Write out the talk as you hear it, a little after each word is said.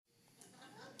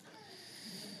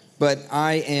But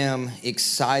I am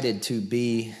excited to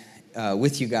be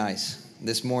with you guys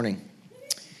this morning.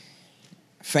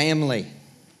 Family.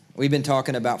 We've been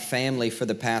talking about family for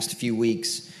the past few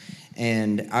weeks,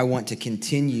 and I want to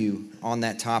continue on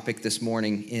that topic this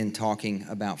morning in talking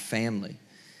about family.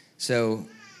 So,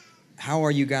 how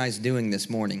are you guys doing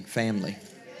this morning, family?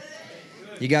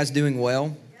 You guys doing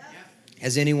well?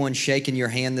 Has anyone shaken your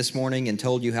hand this morning and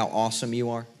told you how awesome you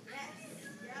are?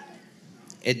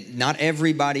 Not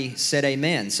everybody said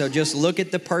amen. So just look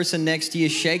at the person next to you,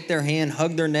 shake their hand,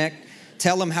 hug their neck,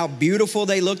 tell them how beautiful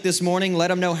they look this morning. Let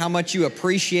them know how much you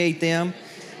appreciate them,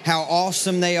 how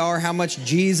awesome they are, how much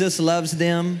Jesus loves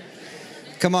them.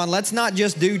 Come on, let's not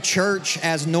just do church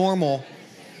as normal.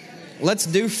 Let's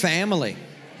do family.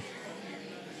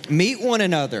 Meet one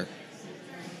another.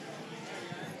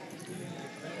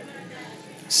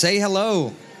 Say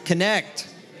hello, connect.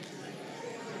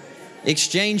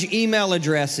 Exchange email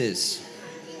addresses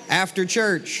after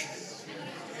church.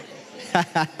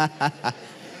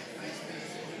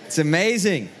 It's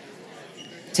amazing.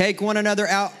 Take one another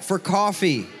out for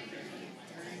coffee.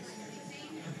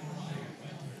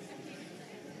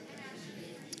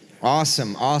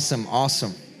 Awesome, awesome,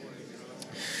 awesome.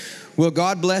 Well,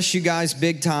 God bless you guys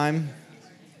big time.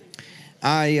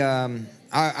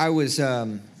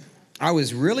 I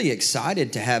was really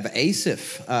excited to have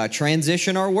Asif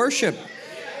transition our worship.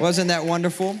 Wasn't that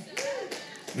wonderful?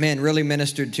 Man, really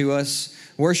ministered to us.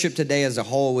 Worship today as a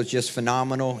whole was just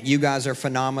phenomenal. You guys are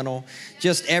phenomenal.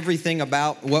 Just everything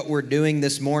about what we're doing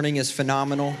this morning is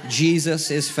phenomenal.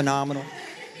 Jesus is phenomenal.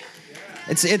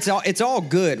 It's all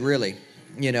good, really.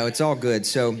 You know, it's all good.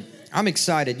 So I'm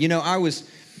excited. You know, I was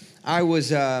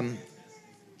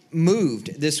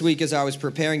moved this week as I was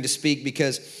preparing to speak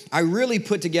because I really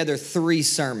put together 3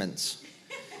 sermons.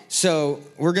 So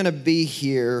we're going to be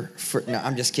here for, no,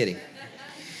 I'm just kidding.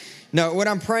 No, what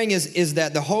I'm praying is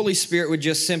that the Holy Spirit would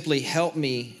just simply help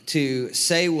me to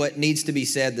say what needs to be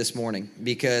said this morning,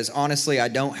 because honestly, I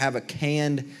don't have a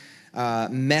canned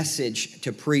message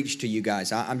to preach to you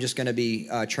guys. I'm just going to be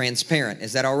transparent.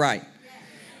 Is that all right?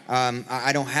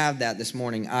 I don't have that this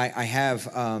morning. I have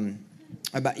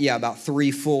about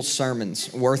 3 full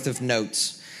sermons worth of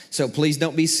notes. So please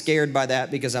don't be scared by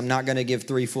that, because I'm not going to give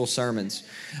 3 full sermons.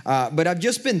 But I've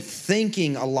just been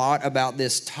thinking a lot about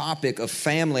this topic of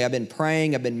family. I've been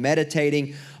praying, I've been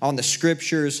meditating on the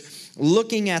scriptures,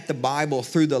 looking at the Bible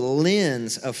through the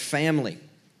lens of family.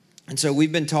 And so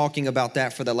we've been talking about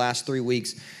that for the last 3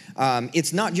 weeks.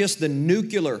 It's not just the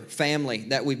nuclear family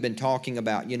that we've been talking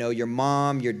about, you know, your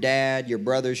mom, your dad, your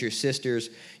brothers, your sisters,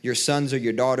 your sons or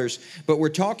your daughters, but we're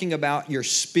talking about your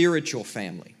spiritual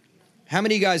family. How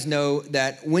many of you guys know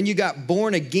that when you got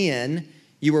born again,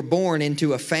 you were born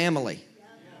into a family?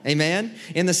 Amen?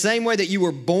 In the same way that you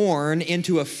were born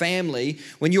into a family,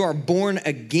 when you are born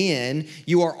again,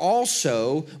 you are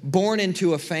also born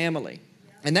into a family.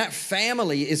 And that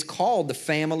family is called the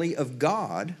family of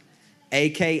God,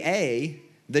 AKA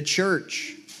the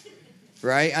church,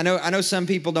 right? I know some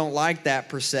people don't like that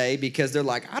per se, because they're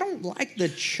like, I don't like the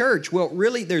church. Well,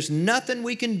 really, there's nothing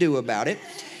we can do about it.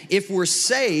 If we're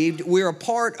saved, we're a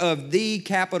part of the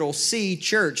capital C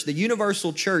church, the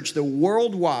universal church, the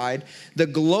worldwide, the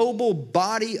global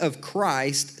body of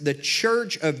Christ, the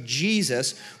church of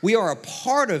Jesus. We are a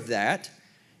part of that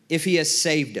if he has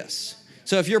saved us.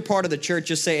 So if you're part of the church,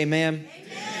 just say amen.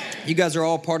 Amen. You guys are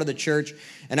all part of the church,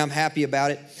 and I'm happy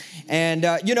about it. And,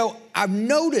 you know, I've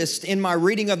noticed in my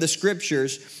reading of the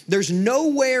scriptures, there's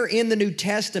nowhere in the New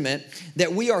Testament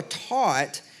that we are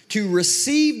taught to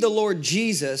receive the Lord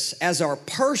Jesus as our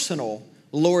personal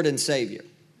Lord and Savior.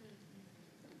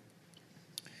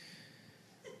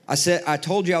 I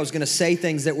told you I was going to say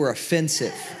things that were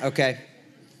offensive, okay?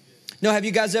 No, have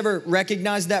you guys ever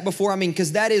recognized that before? I mean,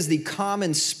 because that is the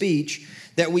common speech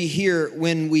that we hear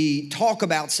when we talk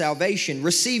about salvation.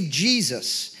 Receive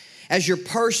Jesus as your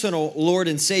personal Lord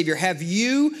and Savior. Have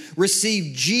you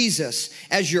received Jesus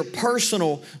as your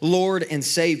personal Lord and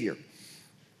Savior?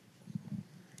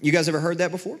 You guys ever heard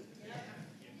that before?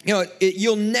 You know,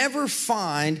 you'll never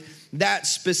find that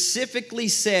specifically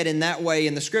said in that way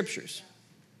in the scriptures.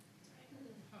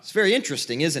 It's very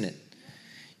interesting, isn't it?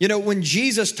 You know, when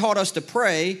Jesus taught us to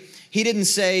pray, he didn't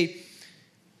say,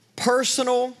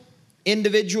 personal,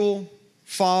 individual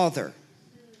Father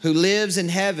who lives in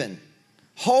heaven,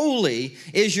 holy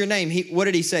is your name. What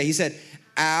did he say? He said,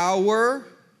 come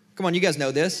on, you guys know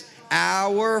this,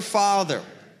 our Father,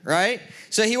 right?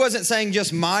 So he wasn't saying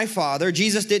just my Father.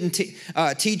 Jesus didn't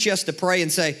teach us to pray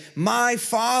and say, my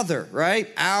Father, right?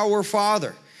 Our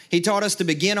Father. He taught us to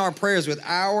begin our prayers with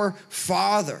our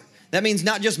Father. That means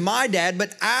not just my dad,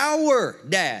 but our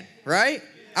dad, right?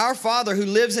 Our Father who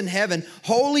lives in heaven,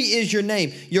 holy is your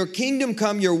name. Your kingdom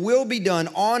come, your will be done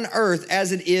on earth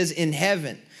as it is in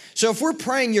heaven. So if we're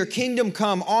praying your kingdom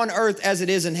come on earth as it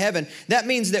is in heaven, that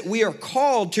means that we are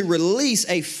called to release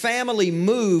a family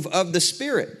move of the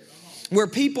Spirit where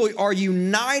people are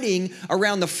uniting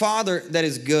around the Father that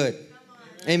is good.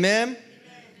 Amen?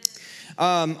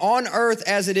 On earth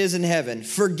as it is in heaven.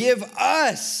 Forgive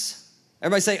us.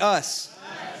 Everybody say us.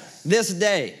 This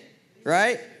day,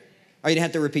 right? Oh, you didn't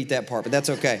have to repeat that part, but that's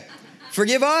okay.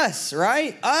 Forgive us,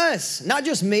 right? Us. Not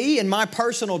just me and my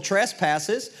personal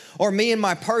trespasses or me and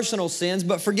my personal sins,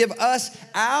 but forgive us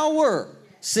our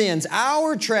sins,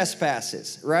 our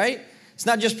trespasses, right? It's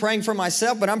not just praying for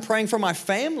myself, but I'm praying for my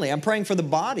family. I'm praying for the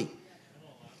body,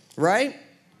 right?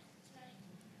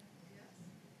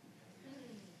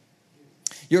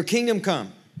 Your kingdom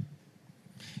come.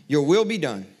 Your will be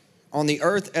done on the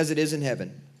earth as it is in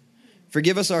heaven.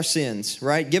 Forgive us our sins,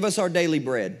 right? Give us our daily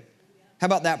bread. How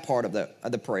about that part of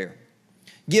the prayer?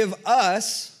 Give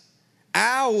us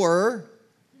our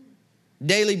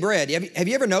daily bread. Have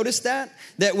you ever noticed that?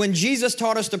 That when Jesus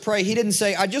taught us to pray, he didn't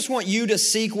say, I just want you to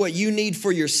seek what you need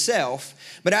for yourself,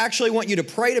 but I actually want you to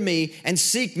pray to me and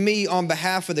seek me on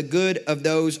behalf of the good of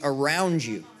those around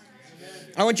you.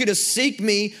 I want you to seek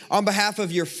me on behalf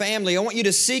of your family. I want you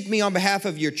to seek me on behalf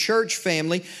of your church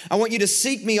family. I want you to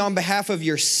seek me on behalf of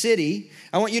your city.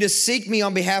 I want you to seek me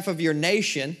on behalf of your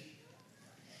nation.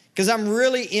 Because I'm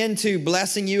really into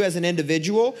blessing you as an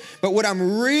individual, but what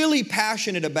I'm really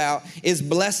passionate about is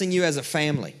blessing you as a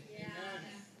family.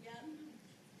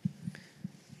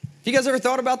 Have you guys ever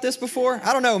thought about this before?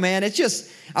 I don't know, man. It's just,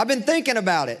 I've been thinking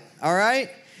about it, all right?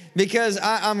 Because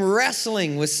I'm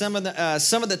wrestling with some of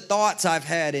the thoughts I've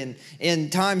had in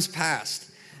times past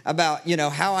about,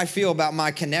 how I feel about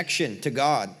my connection to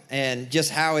God and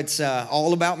just how it's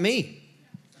all about me.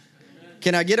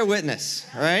 Can I get a witness,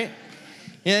 right?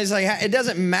 It's like, it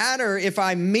doesn't matter if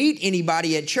I meet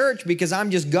anybody at church because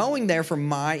I'm just going there for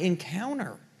my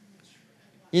encounter.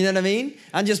 You know what I mean?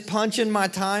 I'm just punching my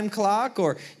time clock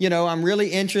or, I'm really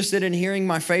interested in hearing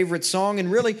my favorite song.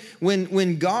 And really,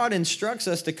 when God instructs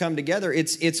us to come together,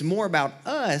 it's more about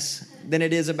us than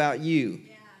it is about you.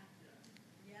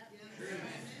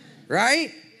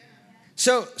 Right?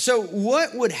 So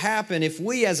what would happen if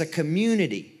we as a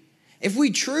community, if we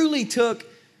truly took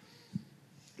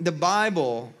the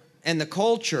Bible and the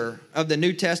culture of the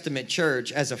New Testament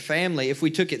church as a family, if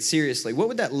we took it seriously, what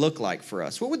would that look like for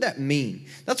us? What would that mean?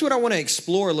 That's what I want to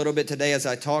explore a little bit today as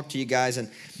I talk to you guys.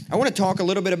 And I want to talk a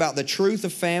little bit about the truth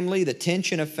of family, the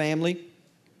tension of family,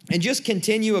 and just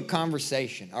continue a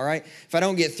conversation, all right? If I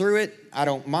don't get through it, I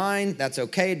don't mind. That's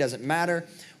okay. It doesn't matter.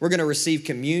 We're going to receive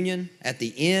communion at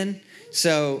the end.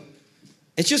 So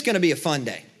it's just going to be a fun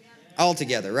day all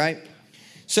together, right?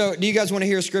 So do you guys want to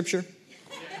hear a scripture?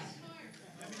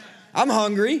 I'm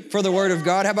hungry for the word of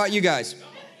God. How about you guys?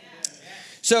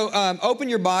 So open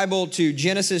your Bible to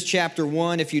Genesis chapter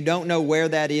 1. If you don't know where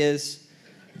that is,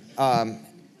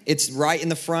 it's right in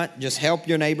the front. Just help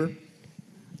your neighbor.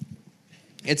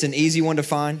 It's an easy one to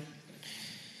find.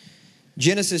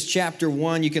 Genesis chapter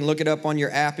 1, you can look it up on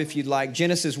your app if you'd like.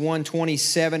 Genesis 1,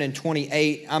 27 and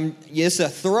 28. It's a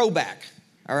throwback,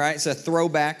 all right? It's a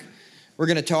throwback. We're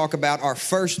going to talk about our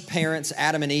first parents,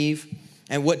 Adam and Eve,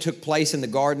 and what took place in the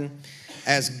garden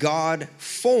as God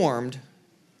formed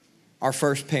our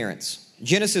first parents.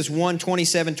 Genesis 1,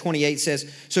 27, 28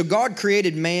 says, so God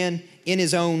created man in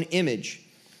his own image.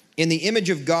 In the image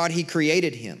of God, he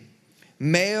created him.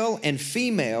 Male and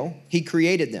female, he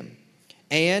created them.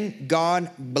 And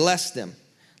God blessed them.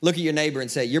 Look at your neighbor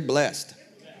and say, you're blessed.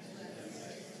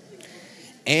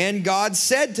 And God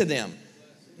said to them.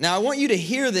 Now, I want you to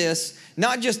hear this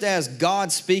not just as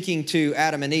God speaking to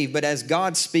Adam and Eve, but as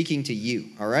God speaking to you,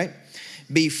 all right?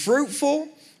 Be fruitful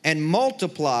and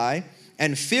multiply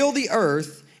and fill the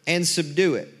earth and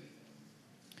subdue it.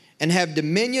 And have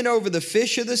dominion over the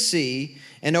fish of the sea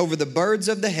and over the birds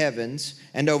of the heavens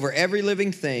and over every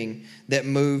living thing that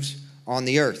moves on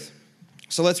the earth.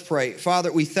 So let's pray.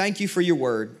 Father, we thank you for your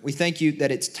word. We thank you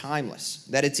that it's timeless,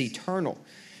 that it's eternal,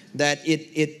 that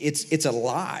it's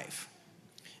alive.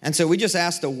 And so we just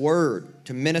ask the word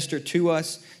to minister to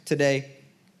us today.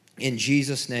 In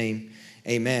Jesus' name,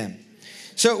 amen.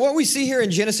 So what we see here in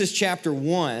Genesis chapter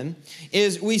 1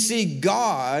 is we see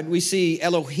God, we see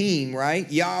Elohim, right?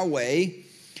 Yahweh.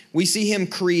 We see him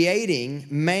creating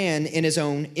man in his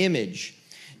own image.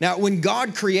 Now, when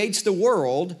God creates the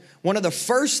world, one of the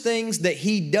first things that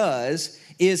he does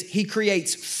is he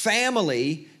creates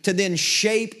family to then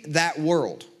shape that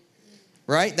world.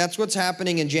 right? That's what's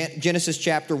happening in Genesis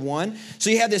chapter 1. So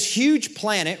you have this huge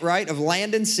planet, right, of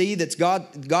land and sea that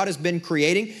God has been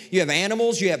creating. You have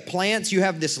animals, you have plants, you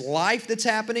have this life that's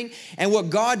happening. And what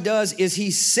God does is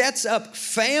he sets up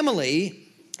family,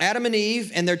 Adam and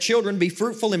Eve and their children, be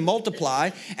fruitful and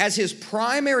multiply, as his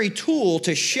primary tool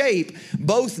to shape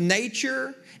both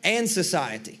nature and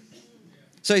society.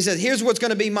 So he says, here's what's going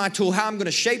to be my tool, how I'm going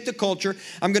to shape the culture.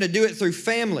 I'm going to do it through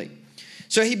family.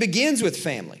 So he begins with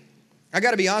family. I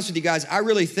got to be honest with you guys, I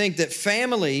really think that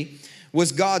family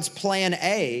was God's plan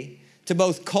A to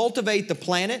both cultivate the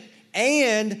planet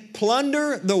and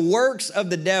plunder the works of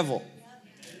the devil.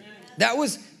 That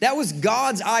was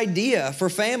God's idea for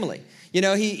family. You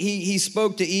know, he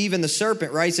spoke to Eve and the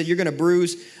serpent, right? He said, you're going to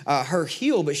bruise her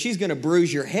heel, but she's going to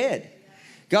bruise your head.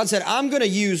 God said, I'm going to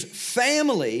use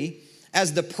family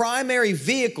as the primary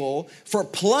vehicle for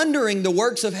plundering the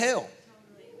works of hell.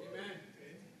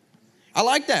 I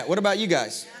like that. What about you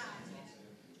guys?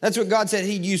 That's what God said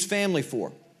he'd use family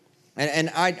for. And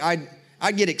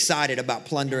I get excited about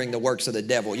plundering the works of the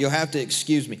devil. You'll have to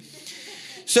excuse me.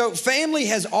 So family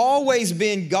has always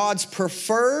been God's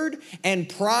preferred and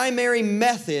primary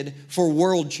method for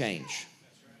world change.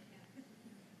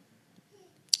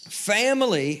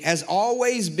 Family has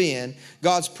always been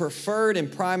God's preferred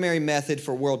and primary method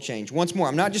for world change. Once more,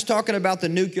 I'm not just talking about the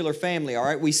nuclear family, all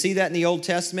right? We see that in the Old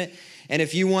Testament. And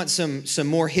if you want some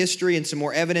more history and some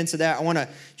more evidence of that, I want to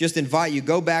just invite you,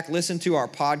 go back, listen to our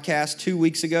podcast 2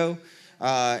 weeks ago.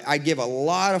 I give a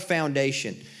lot of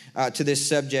foundation to this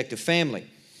subject of family.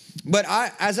 But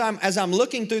as I'm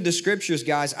looking through the scriptures,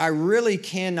 guys, I really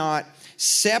cannot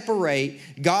separate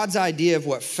God's idea of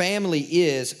what family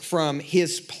is from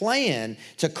his plan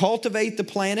to cultivate the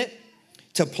planet,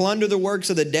 to plunder the works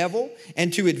of the devil,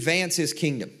 and to advance his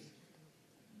kingdom.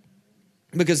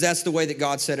 Because that's the way that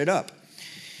God set it up.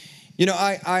 You know,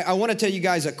 I want to tell you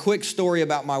guys a quick story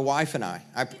about my wife and I.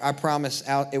 I promise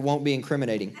it won't be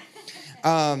incriminating.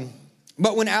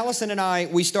 But when Allison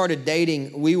and we started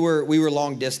dating, we were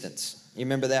long distance. You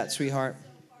remember that, sweetheart?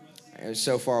 It was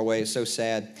so far away. It's so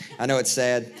sad. I know it's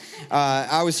sad.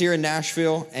 I was here in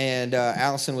Nashville, and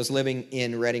Allison was living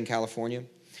in Redding, California.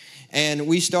 And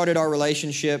we started our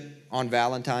relationship on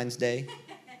Valentine's Day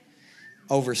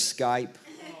over Skype.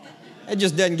 It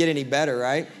just doesn't get any better,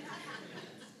 right?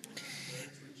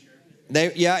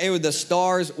 The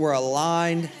stars were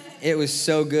aligned. It was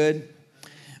so good.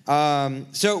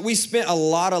 So we spent a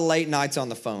lot of late nights on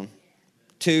the phone,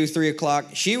 2, 3 o'clock.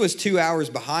 She was 2 hours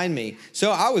behind me,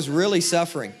 so I was really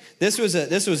suffering. This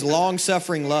was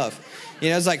long-suffering love. You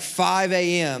know, it's like 5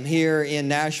 a.m. here in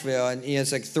Nashville, and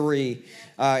it's like 3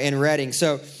 in Redding.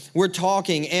 So we're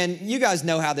talking, and you guys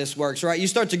know how this works, right? You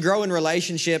start to grow in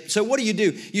relationship. So what do?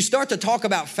 You start to talk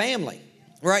about family,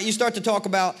 right? You start to talk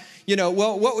about,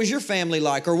 what was your family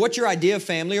like? Or what's your idea of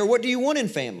family? Or what do you want in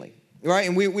family, right?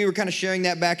 And we were kind of sharing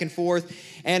that back and forth.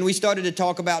 And we started to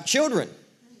talk about children.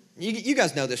 You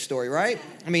guys know this story, right?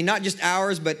 I mean, not just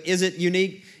ours, but is it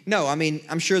unique? No, I mean,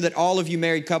 I'm sure that all of you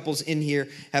married couples in here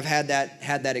have had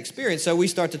that experience. So we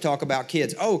start to talk about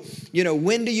kids. Oh,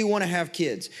 when do you want to have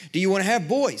kids? Do you want to have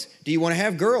boys? Do you want to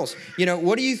have girls?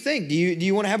 What do you think? Do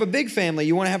you want to have a big family?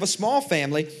 You want to have a small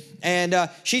family? And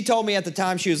she told me at the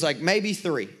time, she was like, maybe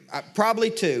 3,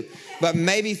 probably 2, but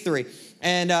maybe 3.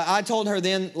 And I told her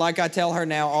then, like I tell her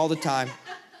now all the time,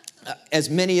 as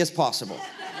many as possible,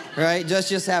 right?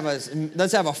 Let's have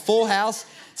a full house.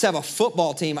 Let's have a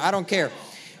football team. I don't care.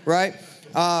 Right?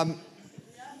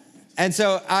 And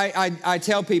so I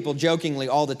tell people jokingly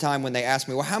all the time when they ask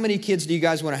me, well, how many kids do you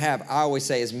guys want to have? I always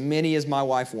say as many as my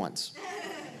wife wants.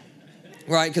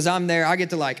 Right? Because I'm there. I get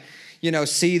to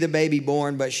see the baby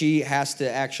born, but she has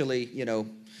to actually,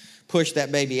 push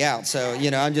that baby out. So,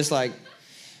 I'm just like,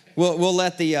 we'll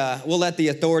let the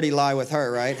authority lie with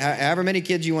her, right? However many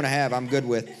kids you want to have, I'm good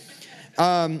with.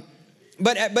 But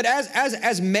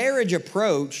as marriage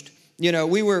approached,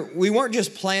 we weren't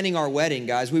just planning our wedding,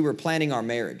 guys. We were planning our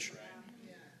marriage.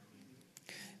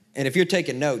 And if you're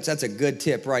taking notes, that's a good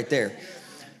tip right there.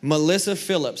 Melissa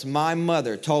Phillips, my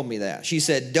mother, told me that. She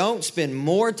said, don't spend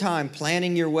more time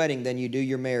planning your wedding than you do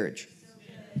your marriage.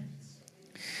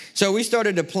 So we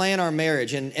started to plan our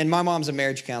marriage. And my mom's a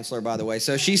marriage counselor, by the way.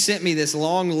 So she sent me this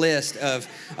long list of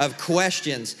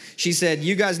questions. She said,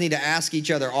 you guys need to ask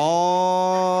each other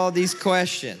all these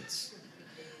questions.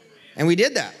 And we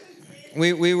did that.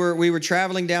 We were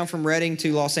traveling down from Redding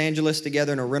to Los Angeles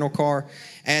together in a rental car.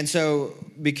 And so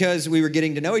because we were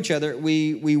getting to know each other,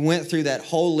 we went through that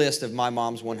whole list of my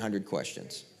mom's 100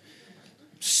 questions.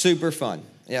 Super fun.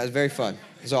 Yeah, it was very fun.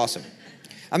 It was awesome.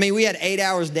 I mean, we had 8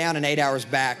 hours down and 8 hours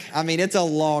back. I mean, it's a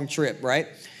long trip, right?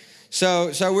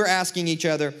 So we're asking each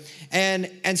other, and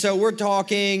so we're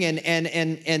talking,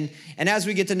 and as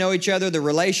we get to know each other, the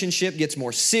relationship gets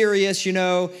more serious,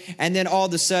 and then all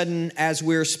of a sudden, as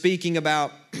we're speaking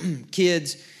about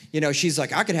kids, she's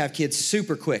like, I could have kids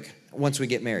super quick once we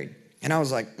get married. And I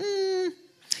was like,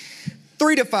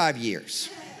 3 to 5 years,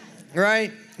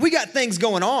 right? We got things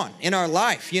going on in our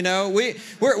life,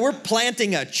 we're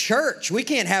planting a church. We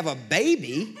can't have a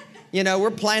baby.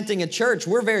 We're planting a church.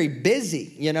 We're very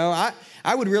busy.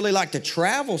 I would really like to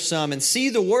travel some and see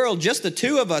the world, just the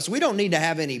two of us. We don't need to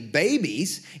have any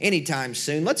babies anytime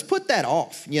soon. Let's put that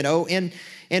off,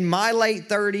 in my late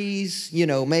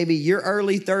 30s, maybe your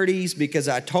early 30s, because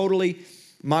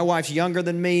my wife's younger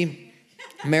than me,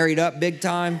 married up big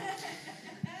time.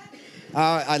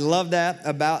 I love that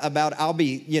about I'll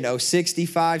be,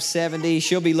 65, 70.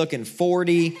 She'll be looking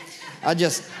 40.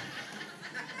 It's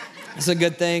a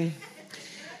good thing.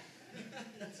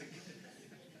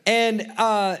 And,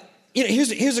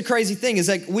 here's a crazy thing is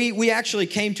like we actually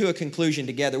came to a conclusion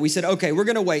together. We said, okay, we're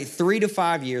going to wait 3 to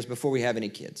 5 years before we have any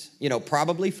kids.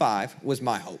 Probably 5 was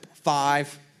my hope.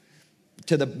 5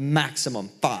 to the maximum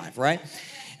 5, right?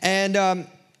 And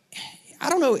I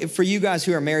don't know if for you guys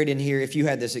who are married in here, if you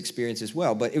had this experience as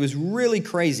well, but it was really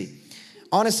crazy.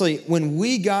 Honestly, when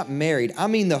we got married,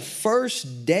 the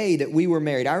first day that we were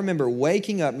married, I remember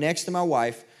waking up next to my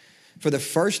wife for the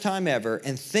first time ever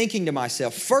and thinking to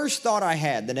myself, first thought I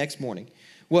had the next morning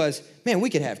was, man, we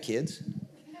could have kids.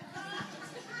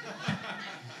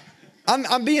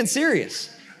 I'm being serious.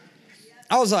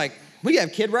 I was like, we could have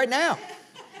a kid right now.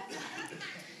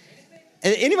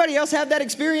 Anybody else have that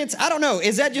experience? I don't know.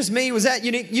 Is that just me? Was that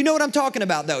unique? You know what I'm talking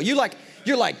about, though. You're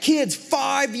like kids,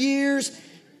 5 years,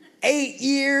 8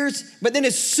 years. But then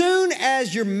as soon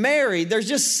as you're married, there's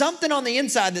just something on the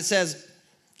inside that says,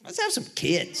 let's have some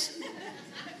kids.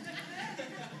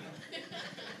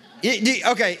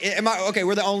 Okay,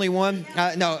 we're the only one?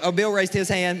 No, Bill raised his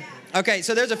hand. Okay,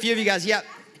 so there's a few of you guys. Yep.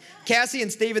 Cassie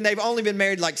and Steven, they've only been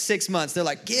married like 6 months. They're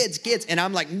like, kids. And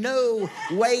I'm like, no,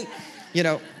 wait,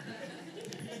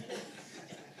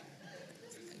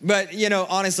 But,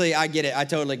 honestly, I get it. I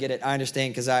totally get it. I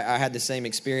understand because I had the same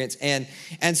experience. And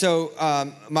so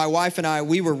my wife and I,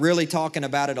 we were really talking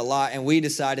about it a lot, and we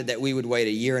decided that we would wait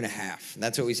 1.5 years.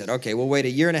 That's what we said. Okay, we'll wait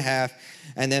 1.5 years,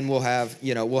 and then we'll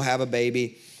have a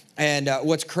baby. And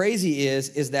what's crazy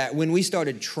is that when we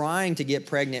started trying to get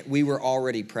pregnant, we were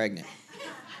already pregnant.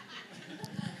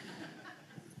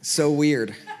 So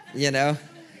weird,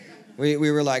 We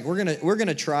were like, we're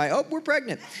gonna try. Oh, we're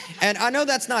pregnant. And I know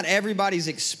that's not everybody's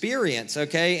experience,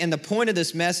 okay? And the point of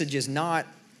this message is not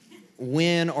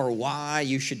when or why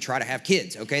you should try to have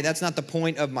kids, okay? That's not the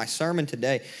point of my sermon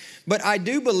today. But I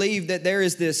do believe that there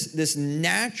is this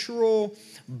natural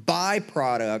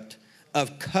byproduct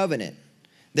of covenant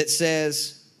that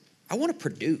says, I want to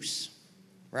produce,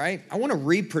 right? I want to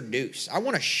reproduce. I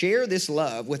want to share this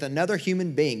love with another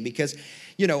human being because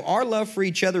our love for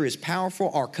each other is powerful.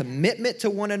 Our commitment to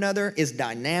one another is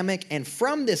dynamic. And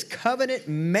from this covenant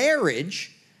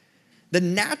marriage, the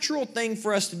natural thing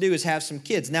for us to do is have some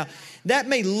kids. Now, that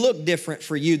may look different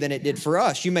for you than it did for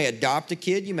us. You may adopt a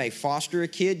kid. You may foster a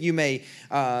kid. You may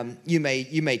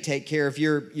take care of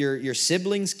your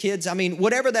siblings' kids.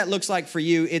 Whatever that looks like for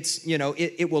you,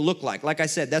 it will look like. Like I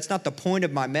said, that's not the point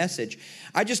of my message.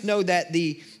 I just know that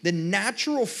the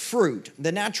natural fruit,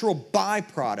 the natural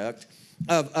byproduct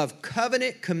of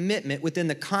covenant commitment within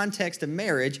the context of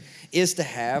marriage is to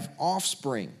have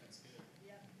offspring.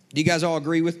 Do you guys all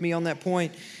agree with me on that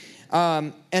point?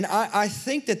 And I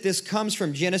think that this comes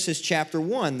from Genesis chapter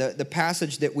 1, the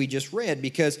passage that we just read,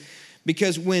 because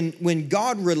when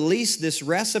God released this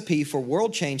recipe for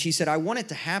world change, he said, I want it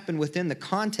to happen within the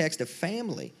context of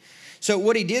family. So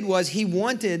what he did was he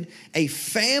wanted a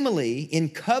family in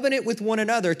covenant with one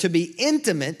another to be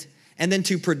intimate and then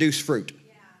to produce fruit,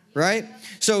 right?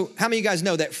 So how many of you guys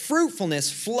know that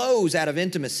fruitfulness flows out of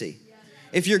intimacy?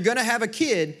 If you're going to have a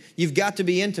kid, you've got to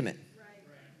be intimate.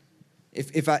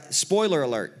 Spoiler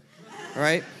alert,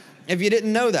 right? If you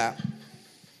didn't know that.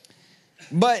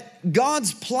 But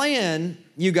God's plan,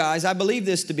 you guys, I believe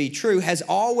this to be true, has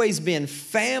always been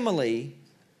family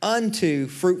unto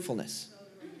fruitfulness.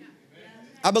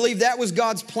 I believe that was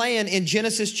God's plan in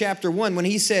Genesis chapter 1 when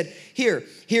he said,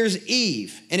 here's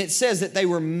Eve. And it says that they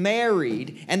were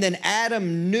married, and then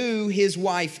Adam knew his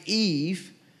wife Eve.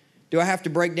 Do I have to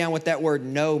break down what that word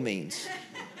know means?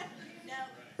 No.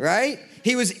 Right?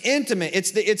 He was intimate.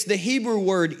 It's the Hebrew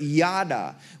word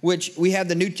yada, which we have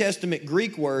the New Testament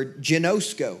Greek word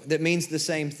genosko that means the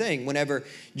same thing. Whenever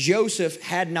Joseph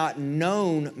had not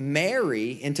known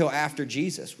Mary until after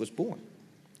Jesus was born,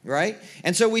 right?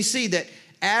 And so we see that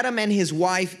Adam and his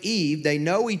wife Eve, they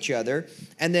know each other.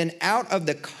 And then out of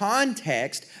the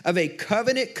context of a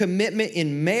covenant commitment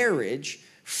in marriage,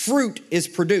 fruit is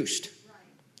produced,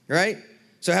 right?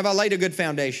 So have I laid a good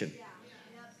foundation?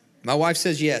 My wife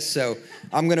says yes, so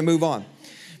I'm going to move on.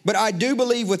 But I do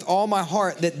believe with all my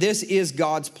heart that this is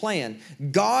God's plan.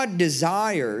 God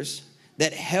desires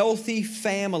that healthy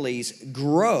families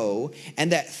grow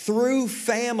and that through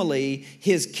family,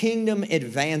 his kingdom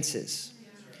advances.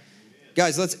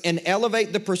 Guys, let's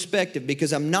elevate the perspective,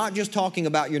 because I'm not just talking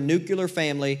about your nuclear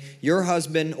family, your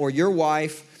husband or your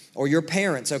wife or your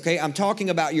parents, okay? I'm talking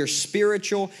about your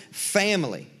spiritual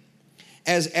family.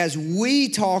 As we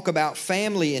talk about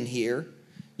family in here,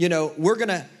 you know, we're going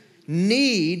to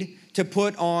need to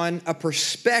put on a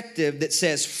perspective that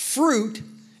says fruit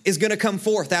is going to come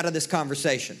forth out of this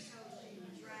conversation.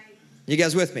 You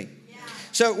guys with me?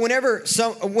 So when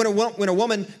a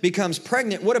woman becomes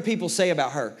pregnant, what do people say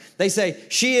about her? They say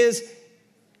she is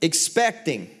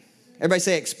expecting. Everybody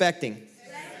say expecting.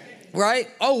 Right?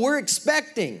 Oh, we're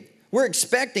expecting. We're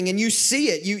expecting, and you see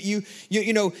it.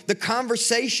 You know, the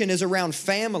conversation is around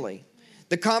family.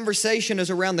 The conversation is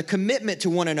around the commitment to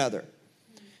one another,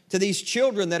 to these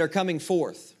children that are coming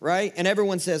forth, right? And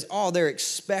everyone says, oh, they're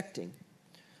expecting.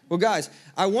 Well, guys,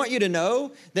 I want you to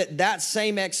know that that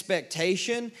same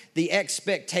expectation, the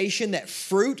expectation that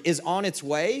fruit is on its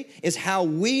way, is how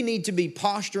we need to be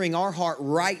posturing our heart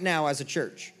right now as a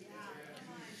church.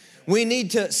 We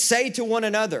need to say to one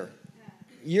another,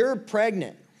 you're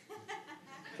pregnant,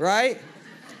 right?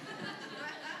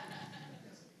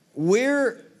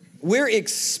 We're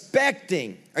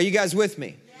expecting. Are you guys with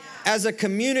me? As a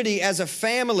community, as a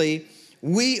family,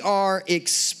 we are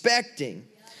expecting.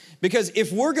 Because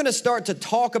if we're going to start to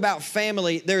talk about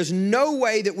family, there's no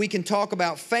way that we can talk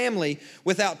about family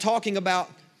without talking about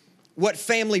what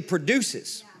family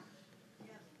produces.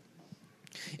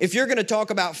 If you're going to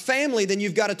talk about family, then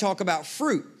you've got to talk about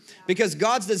fruit. Because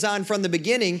God's design from the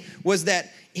beginning was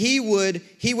that He would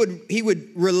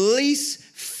release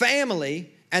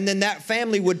family, and then that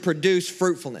family would produce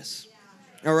fruitfulness.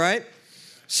 All right?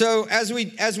 So as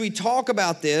we talk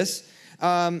about this,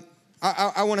 I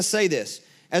want to say this.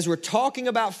 As we're talking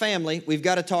about family, we've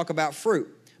got to talk about fruit.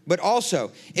 But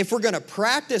also, if we're going to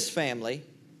practice family,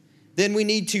 then we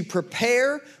need to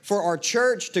prepare for our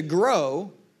church to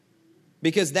grow,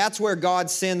 because that's where God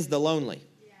sends the lonely.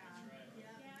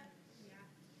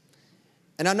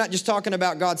 And I'm not just talking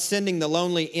about God sending the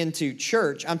lonely into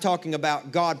church. I'm talking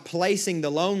about God placing the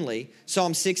lonely,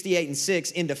 Psalm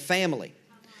 68:6, into family.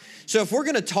 So if we're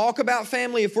going to talk about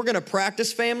family, if we're going to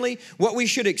practice family, what we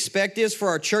should expect is for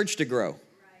our church to grow.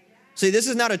 See, this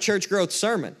is not a church growth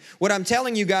sermon. What I'm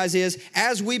telling you guys is,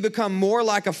 as we become more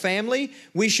like a family,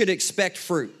 we should expect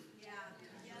fruit.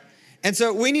 And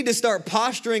so we need to start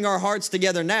posturing our hearts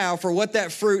together now for what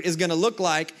that fruit is going to look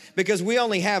like, because we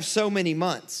only have so many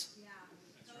months.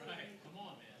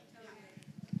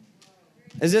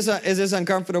 Is this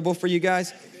uncomfortable for you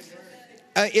guys?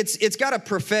 It's got a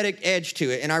prophetic edge to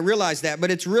it, and I realize that,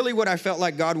 but it's really what I felt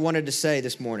like God wanted to say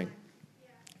this morning.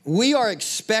 We are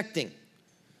expecting.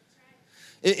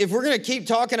 If we're going to keep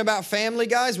talking about family,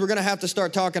 guys, we're going to have to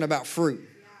start talking about fruit.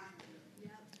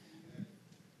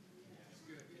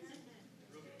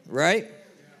 Right?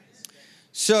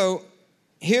 So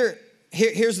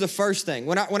here's the first thing.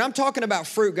 When I'm talking about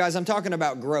fruit, guys, I'm talking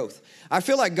about growth. I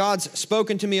feel like God's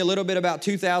spoken to me a little bit about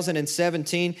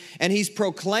 2017, and He's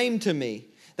proclaimed to me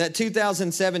that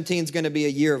 2017 is going to be a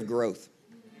year of growth.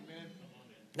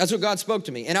 That's what God spoke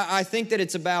to me. And I think that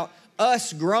it's about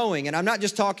us growing. And I'm not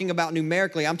just talking about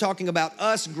numerically. I'm talking about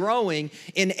us growing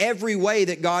in every way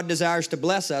that God desires to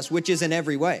bless us, which is in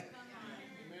every way.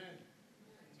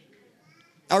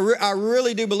 I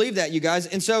really do believe that, you guys.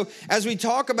 And so as we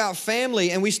talk about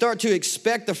family and we start to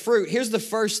expect the fruit, here's the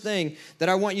first thing that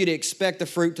I want you to expect the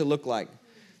fruit to look like.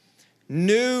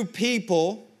 New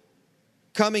people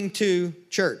coming to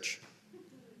church.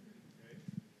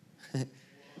 But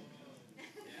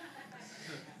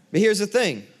here's the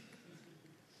thing.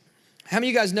 How many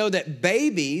of you guys know that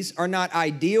babies are not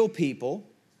ideal people?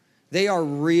 They are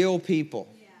real people.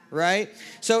 Right?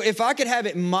 So if I could have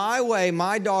it my way,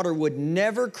 my daughter would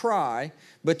never cry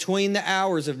between the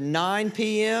hours of 9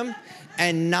 p.m.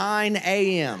 and 9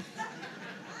 a.m.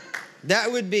 That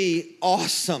would be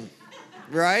awesome,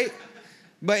 right?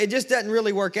 But it just doesn't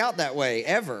really work out that way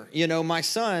ever. You know, my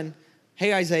son,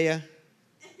 hey Isaiah,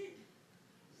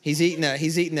 he's eating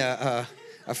a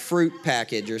fruit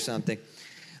package or something.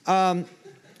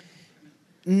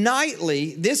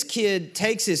 Nightly, this kid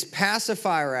takes his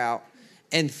pacifier out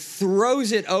and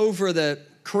throws it over the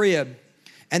crib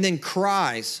and then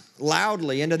cries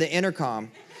loudly into the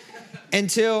intercom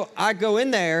until I go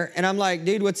in there and I'm like,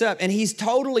 dude, what's up? And he's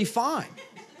totally fine.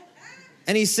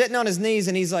 And he's sitting on his knees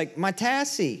and he's like, my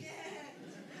Tassie.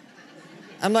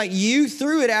 I'm like, you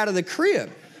threw it out of the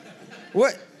crib.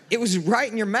 What? It was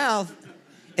right in your mouth.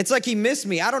 It's like he missed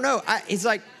me. I don't know. He's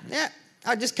like, yeah,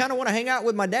 I just kind of want to hang out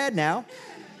with my dad now.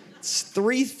 It's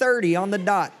 3:30 on the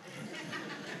dot.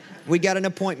 We got an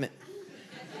appointment.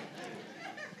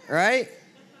 Right?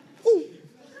 Ooh,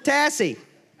 Tassie.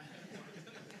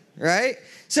 Right?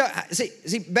 So,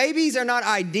 see, babies are not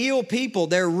ideal people.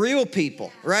 They're real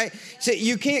people, right? So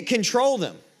you can't control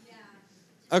them.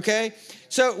 Okay?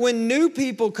 So when new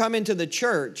people come into the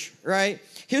church, right,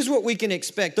 here's what we can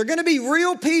expect. They're going to be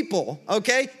real people,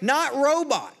 okay, not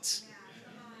robots.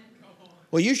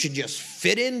 Well, you should just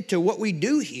fit into what we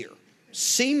do here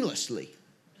seamlessly.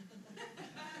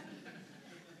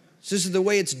 So this is the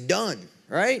way it's done,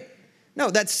 right? No,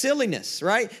 that's silliness,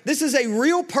 right? This is a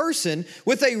real person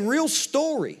with a real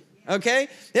story, okay?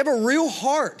 They have a real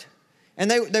heart, and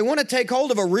they want to take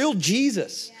hold of a real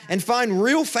Jesus and find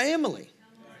real family.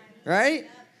 Right?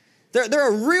 They're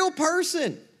a real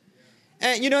person.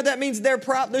 And you know what that means? There's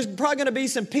probably going to be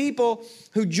some people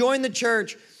who join the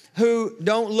church who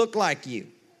don't look like you.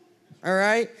 All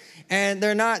right? And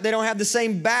they don't have the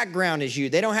same background as you.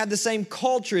 They don't have the same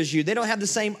culture as you. They don't have the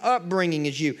same upbringing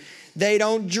as you. They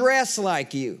don't dress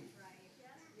like you.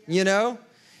 You know?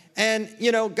 And,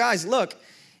 you know, guys, look,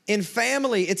 in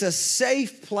family, it's a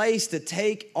safe place to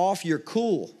take off your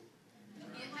cool.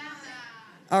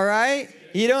 All right?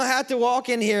 You don't have to walk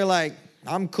in here like,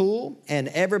 I'm cool, and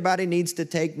everybody needs to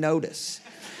take notice.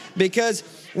 Because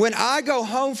when I go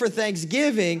home for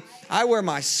Thanksgiving, I wear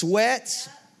my sweats.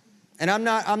 And I'm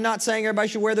not saying everybody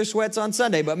should wear their sweats on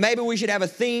Sunday, but maybe we should have a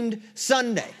themed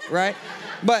Sunday, right?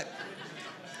 But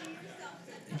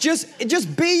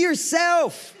just be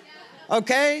yourself,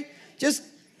 okay? Just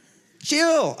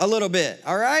chill a little bit,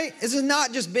 all right? This is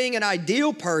not just being an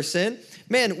ideal person.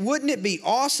 Man, wouldn't it be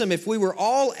awesome if we were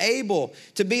all able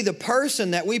to be the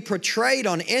person that we portrayed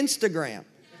on Instagram?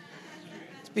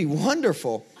 It'd be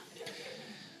wonderful.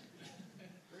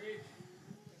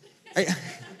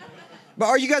 But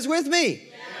are you guys with me?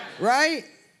 Right?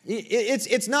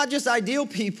 It's not just ideal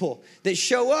people that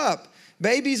show up.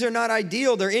 Babies are not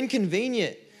ideal. They're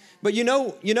inconvenient. But you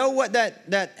know what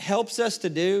that helps us to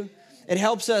do? It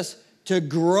helps us to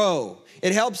grow.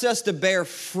 It helps us to bear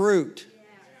fruit.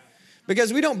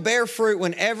 Because we don't bear fruit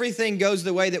when everything goes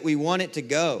the way that we want it to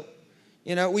go.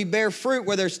 You know, we bear fruit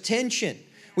where there's tension.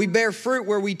 We bear fruit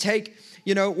where we take,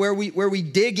 you know, where we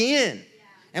dig in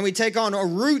and we take on a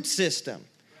root system.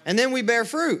 And then we bear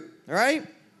fruit, all right?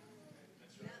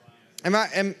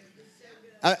 I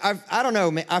don't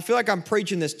know, man. I feel like I'm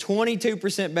preaching this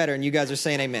 22% better and you guys are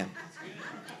saying amen.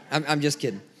 I'm just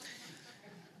kidding.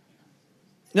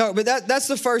 No, but that's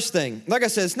the first thing. Like I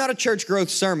said, it's not a church growth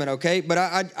sermon, okay? But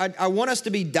I want us to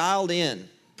be dialed in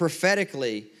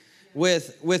prophetically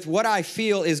with what I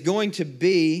feel is going to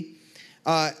be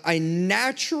a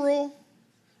natural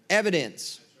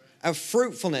evidence of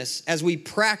fruitfulness as we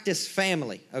practice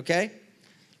family, okay?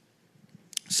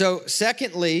 So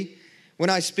secondly, when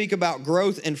I speak about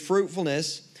growth and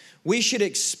fruitfulness, we should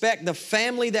expect the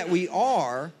family that we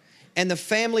are and the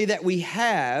family that we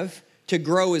have to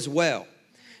grow as well.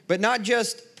 But not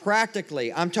just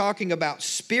practically, I'm talking about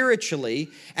spiritually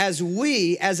as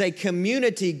we as a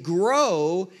community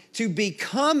grow to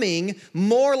becoming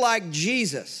more like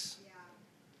Jesus.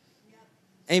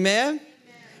 Amen?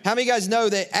 How many of you guys know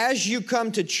that as you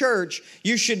come to church,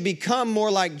 you should become more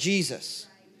like Jesus?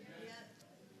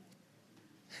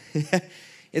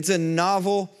 It's a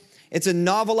novel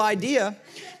idea.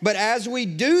 But as we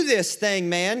do this thing,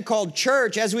 man, called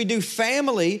church, as we do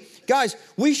family, guys,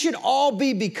 we should all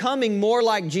be becoming more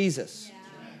like Jesus.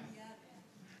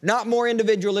 Not more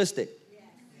individualistic,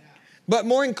 but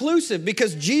more inclusive,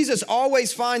 because Jesus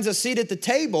always finds a seat at the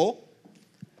table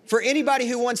for anybody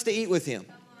who wants to eat with him.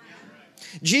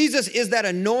 Jesus is that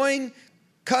annoying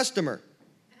customer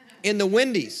in the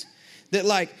Wendy's that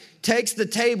like takes the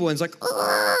table and is like,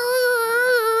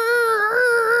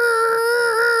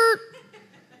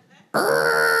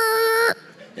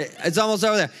 it's almost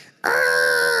over there.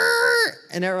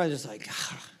 And everyone's just like,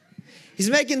 he's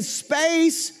making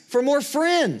space for more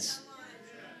friends.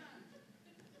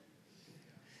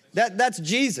 That's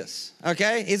Jesus,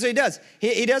 okay? Here's what he does.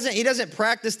 He doesn't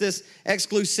practice this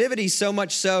exclusivity so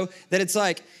much so that it's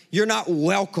like, you're not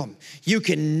welcome. You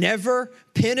can never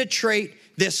penetrate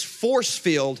this force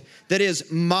field that is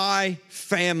my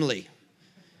family.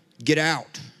 Get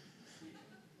out.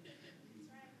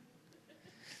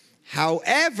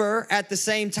 However, at the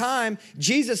same time,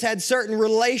 Jesus had certain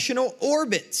relational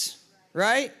orbits,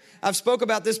 right? I've spoke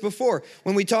about this before.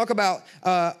 When we talk about,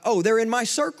 they're in my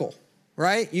circle,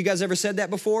 right? You guys ever said that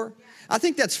before? I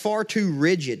think that's far too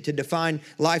rigid to define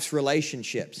life's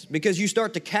relationships because you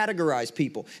start to categorize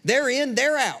people. They're in,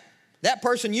 they're out. That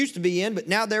person used to be in, but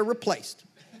now they're replaced.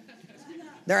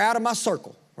 They're out of my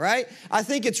circle, right? I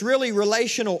think it's really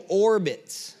relational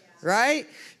orbits, right?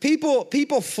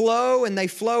 People flow and they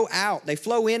flow out. They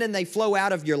flow in and they flow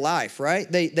out of your life, right?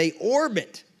 They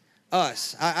orbit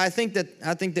us. I think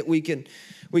that we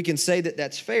can say that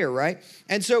that's fair, right?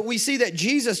 And so we see that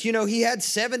Jesus, he had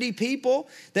 70 people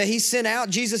that he sent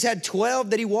out. Jesus had 12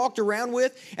 that he walked around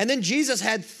with. And then Jesus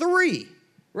had 3,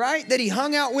 right, that he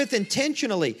hung out with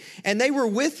intentionally. And they were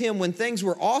with him when things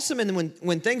were awesome and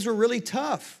when things were really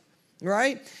tough.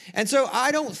 Right? And so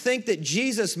I don't think that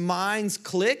Jesus minds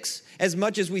cliques as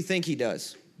much as we think he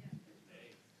does.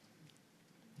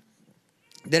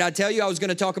 Did I tell you I was going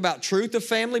to talk about truth of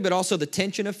family, but also the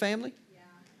tension of family?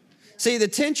 See, the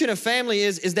tension of family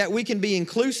is that we can be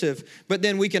inclusive, but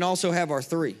then we can also have our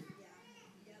 3.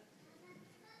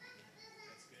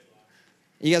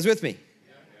 You guys with me?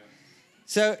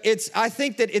 So I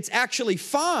think that it's actually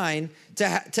fine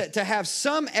to have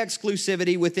some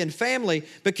exclusivity within family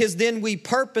because then we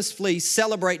purposefully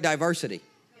celebrate diversity.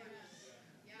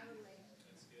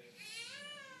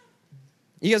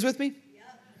 You guys with me?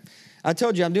 I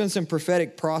told you I'm doing some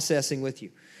prophetic processing with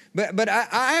you. But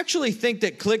I actually think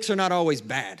that cliques are not always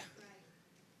bad.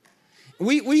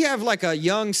 We have like a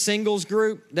young singles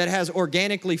group that has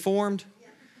organically formed.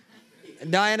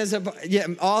 Diana's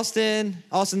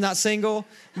Austin's not single,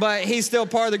 but he's still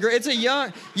part of the group. It's a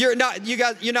young, you're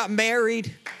not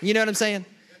married. You know what I'm saying?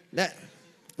 That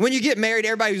when you get married,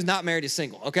 everybody who's not married is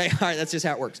single. Okay, all right, that's just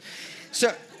how it works.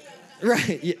 So,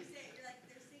 right? Yeah.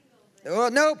 Well,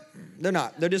 nope, they're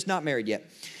not. They're just not married yet.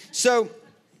 So,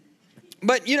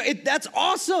 but that's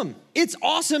awesome. It's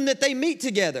awesome that they meet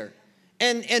together,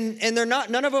 and they're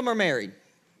not. None of them are married.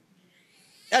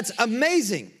 That's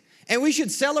amazing. And we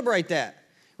should celebrate that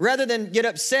rather than get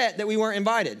upset that we weren't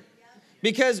invited.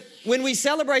 Because when we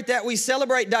celebrate that, we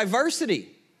celebrate diversity.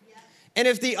 And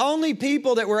if the only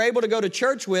people that we're able to go to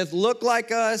church with look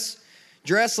like us,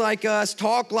 dress like us,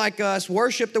 talk like us,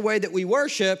 worship the way that we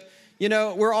worship,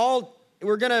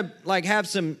 we're going to like have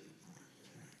some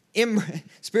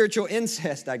spiritual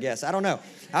incest, I guess. I don't know.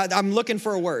 I'm looking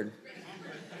for a word.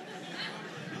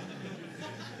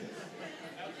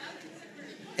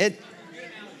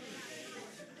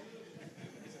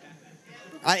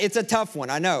 It's a tough one,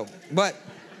 I know. But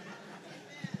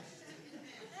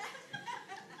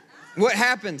what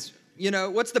happens?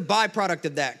 What's the byproduct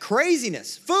of that?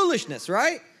 Craziness, foolishness,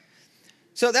 right?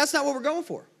 So that's not what we're going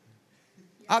for,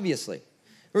 obviously.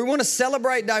 We want to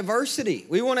celebrate diversity.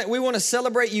 We want to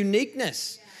celebrate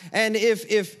uniqueness. And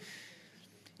if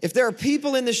there are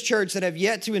people in this church that have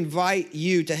yet to invite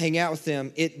you to hang out with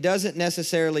them, it doesn't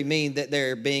necessarily mean that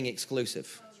they're being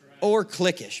exclusive or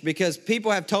cliquish, because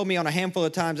people have told me on a handful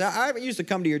of times, I used to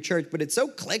come to your church, but it's so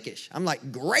cliquish. I'm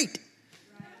like, great.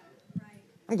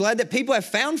 I'm glad that people have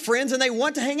found friends and they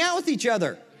want to hang out with each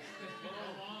other.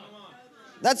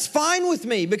 That's fine with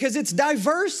me because it's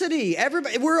diversity.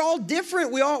 Everybody, we're all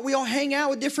different. We all hang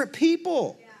out with different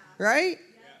people, right?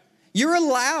 You're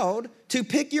allowed to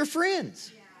pick your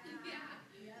friends.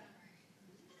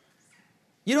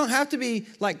 You don't have to be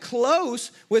like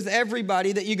close with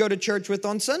everybody that you go to church with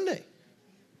on Sunday,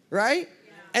 right?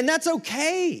 Yeah. And that's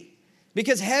okay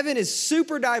because heaven is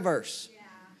super diverse. Yeah.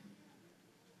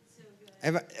 So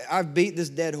good. I've beat this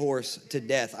dead horse to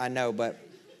death, I know, but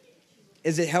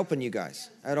is it helping you guys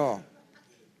at all?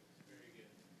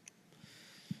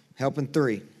 Helping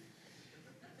 3.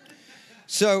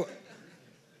 So,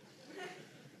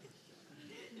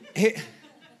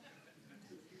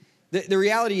 The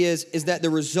reality is that the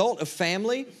result of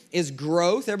family is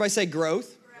growth. Everybody say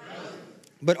growth.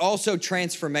 But also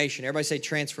transformation. Everybody say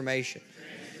transformation.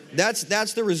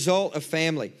 That's the result of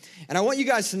family. And I want you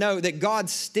guys to know that God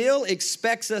still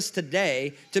expects us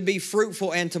today to be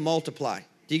fruitful and to multiply.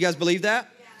 Do you guys believe that?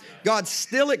 God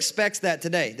still expects that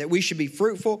today, that we should be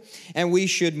fruitful and we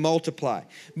should multiply.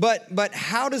 But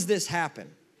how does this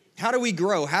happen? How do we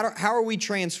grow? How are we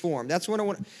transformed? That's what I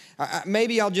want.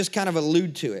 Maybe I'll just kind of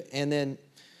allude to it. And then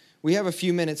we have a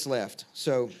few minutes left.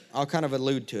 So I'll kind of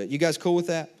allude to it. You guys cool with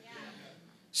that? Yeah.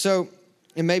 So,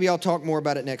 and maybe I'll talk more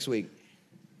about it next week.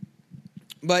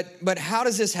 But how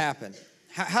does this happen?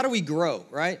 How do we grow,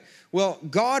 right? Well,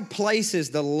 God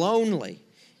places the lonely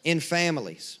in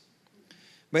families.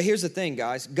 But here's the thing,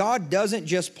 guys. God doesn't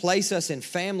just place us in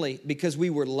family because we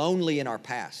were lonely in our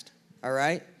past, all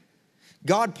right?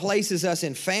 God places us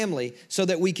in family so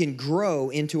that we can grow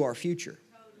into our future.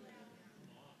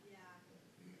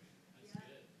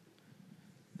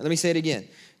 Let me say it again.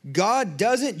 God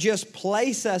doesn't just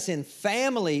place us in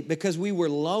family because we were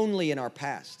lonely in our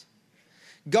past.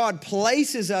 God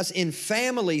places us in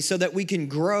family so that we can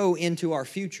grow into our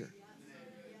future.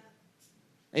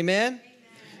 Amen?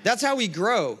 That's how we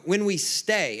grow, when we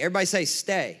stay. Everybody say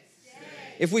stay.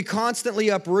 If we constantly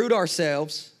uproot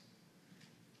ourselves,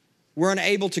 we're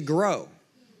unable to grow.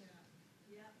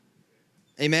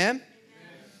 Amen?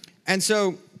 And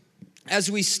so,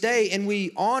 as we stay and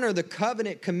we honor the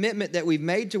covenant commitment that we've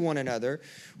made to one another,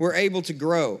 we're able to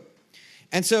grow.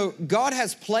 And so God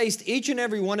has placed each and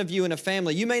every one of you in a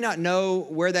family. You may not know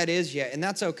where that is yet, and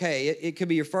that's okay. It could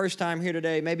be your first time here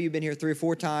today. Maybe you've been here 3 or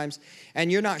 4 times,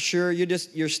 and you're not sure.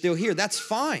 You're still here. That's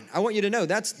fine. I want you to know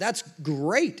that's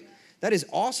great. That is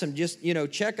awesome. Just,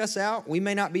 check us out. We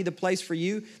may not be the place for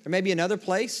you. There may be another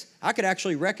place. I could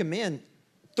actually recommend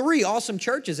 3 awesome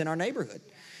churches in our neighborhood,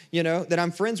 that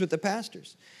I'm friends with the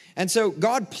pastors. And so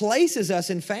God places us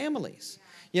in families.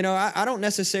 I don't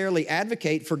necessarily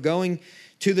advocate for going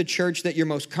to the church that you're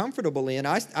most comfortable in.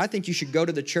 I think you should go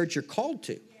to the church you're called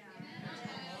to.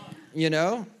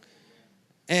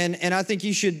 And I think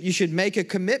you should make a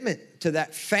commitment to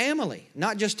that family,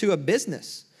 not just to a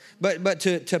business, but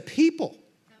to people.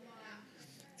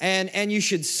 And you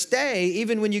should stay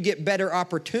even when you get better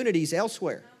opportunities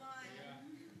elsewhere.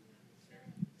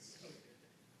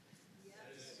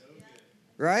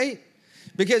 Right?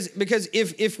 Because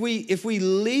if we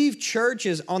leave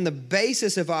churches on the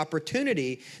basis of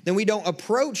opportunity, then we don't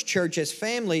approach church as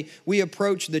family. We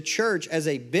approach the church as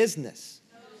a business.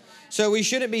 So we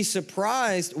shouldn't be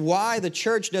surprised why the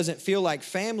church doesn't feel like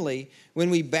family when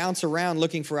we bounce around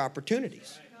looking for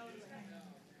opportunities.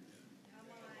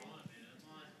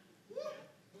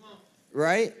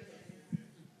 Right?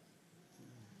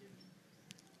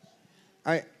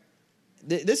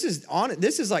 This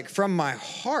is like from my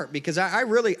heart, because I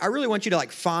really want you to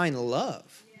like find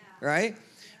love, right?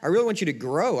 I really want you to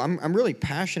grow. I'm really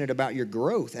passionate about your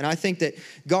growth. And I think that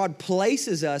God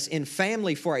places us in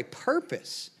family for a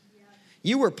purpose.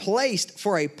 You were placed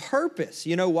for a purpose.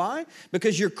 You know why?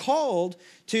 Because you're called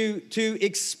to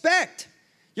expect.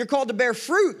 You're called to bear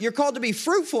fruit. You're called to be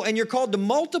fruitful, and you're called to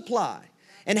multiply.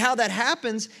 And how that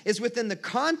happens is within the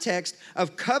context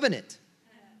of covenant.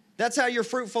 That's how you're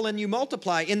fruitful and you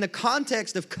multiply. In the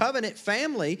context of covenant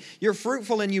family, you're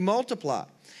fruitful and you multiply.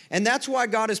 And that's why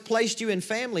God has placed you in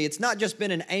family. It's not just been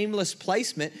an aimless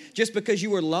placement just because you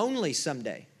were lonely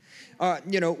someday,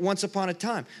 once upon a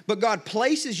time. But God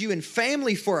places you in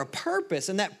family for a purpose.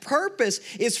 And that purpose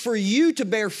is for you to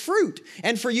bear fruit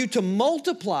and for you to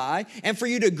multiply and for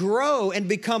you to grow and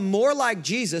become more like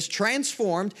Jesus,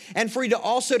 transformed, and for you to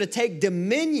also to take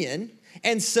dominion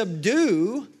and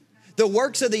subdue the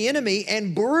works of the enemy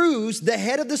and bruise the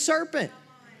head of the serpent.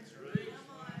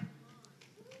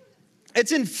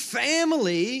 It's in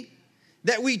family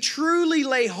that we truly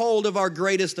lay hold of our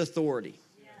greatest authority.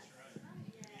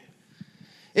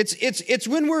 It's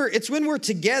when we're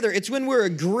together. It's when we're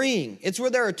agreeing. It's where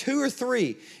there are 2 or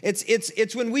 3.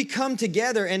 It's when we come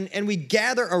together and we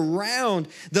gather around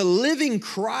the living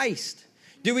Christ.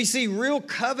 Do we see real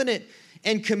covenant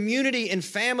and community and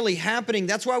family happening?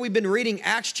 That's why we've been reading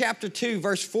Acts chapter 2,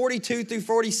 verse 42 through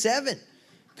 47.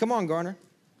 Come on, Garner.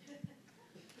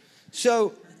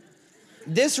 So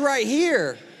this right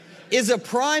here is a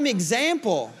prime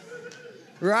example,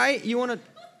 right? You want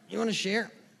to share?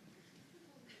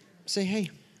 Say hey.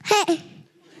 Hey.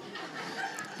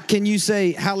 Can you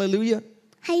say hallelujah?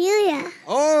 Hallelujah.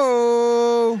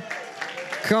 Oh,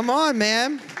 come on,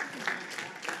 man.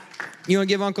 You want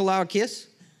to give Uncle Lyle a kiss?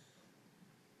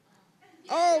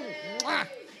 Oh, mwah.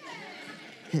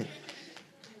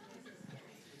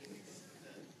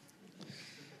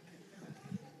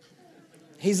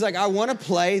 He's like, I want to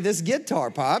play this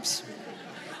guitar, Pops.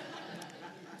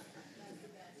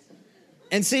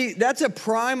 And see, that's a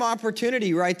prime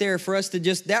opportunity right there for us to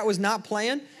that was not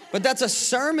planned, but that's a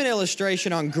sermon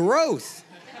illustration on growth.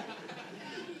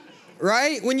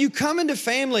 Right? When you come into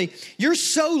family, you're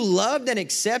so loved and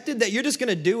accepted that you're just going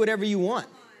to do whatever you want.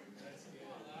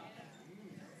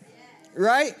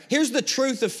 Right? Here's the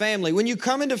truth of family. When you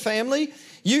come into family,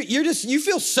 you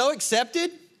feel so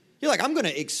accepted. You're like, I'm going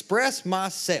to express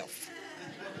myself.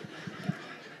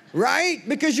 Right?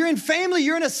 Because you're in family,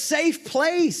 you're in a safe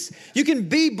place. You can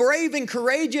be brave and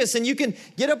courageous, and you can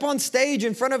get up on stage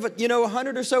in front of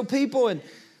 100 or so people and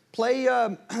play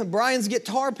Brian's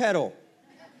guitar pedal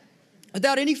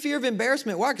without any fear of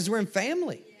embarrassment. Why? Because we're in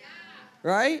family.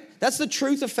 Right? That's the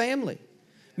truth of family.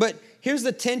 But here's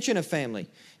the tension of family.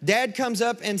 Dad comes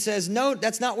up and says, no,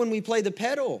 that's not when we play the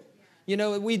pedal. You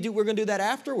know, we're going to do that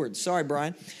afterwards. Sorry,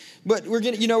 Brian. But we're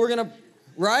going to,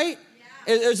 right?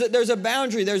 There's a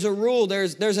boundary. There's a rule.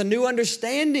 There's a new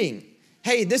understanding.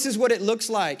 Hey, this is what it looks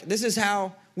like. This is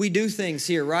how we do things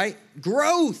here, right?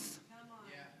 Growth.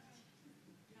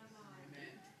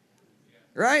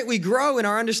 Right? We grow in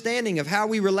our understanding of how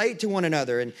we relate to one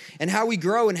another and how we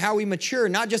grow and how we mature,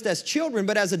 not just as children,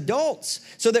 but as adults,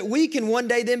 so that we can one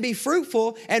day then be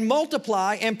fruitful and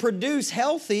multiply and produce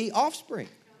healthy offspring.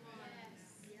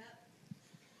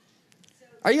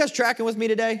 Are you guys tracking with me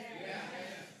today?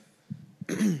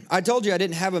 I told you I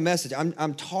didn't have a message.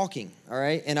 I'm talking, all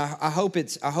right? And I hope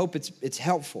it's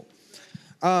helpful.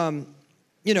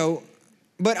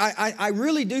 But I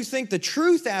really do think the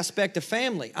truth aspect of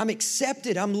family, I'm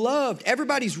accepted, I'm loved.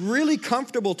 Everybody's really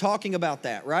comfortable talking about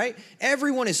that, right?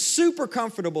 Everyone is super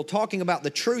comfortable talking about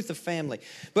the truth of family.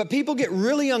 But people get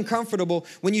really uncomfortable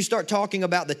when you start talking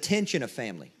about the tension of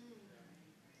family.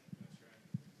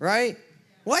 Right?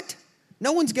 What?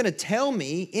 No one's going to tell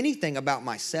me anything about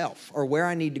myself or where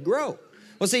I need to grow.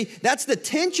 Well, see, that's the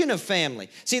tension of family.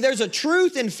 See, there's a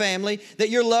truth in family that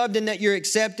you're loved and that you're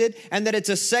accepted and that it's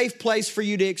a safe place for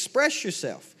you to express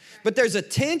yourself. But there's a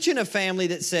tension of family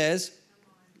that says,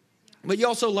 but you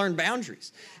also learn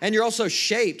boundaries and you're also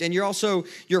shaped and you're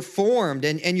formed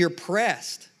and you're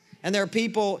pressed. And there are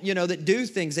people, that do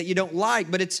things that you don't like,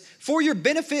 but it's for your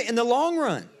benefit in the long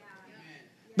run.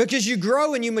 Because you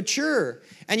grow and you mature.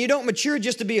 And you don't mature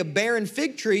just to be a barren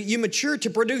fig tree. You mature to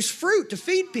produce fruit, to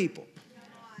feed people.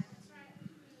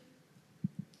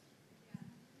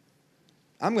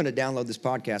 I'm going to download this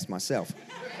podcast myself.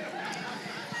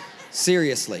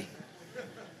 Seriously.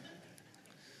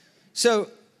 So,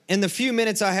 in the few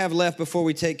minutes I have left before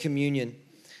we take communion,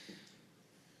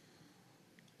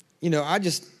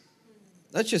 let's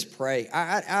just pray.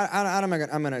 I'm not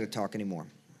going to talk anymore.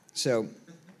 So,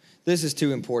 this is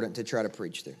too important to try to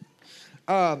preach through.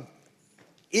 How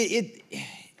many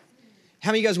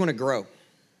of you guys want to grow?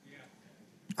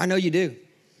 I know you do.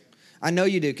 I know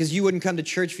you do, because you wouldn't come to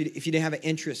church if you didn't have an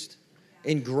interest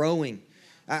in growing.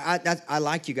 I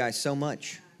like you guys so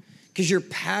much, because you're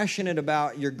passionate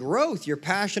about your growth. You're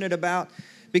passionate about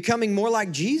becoming more like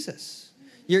Jesus.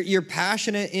 You're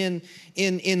passionate in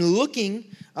looking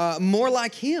more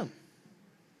like Him.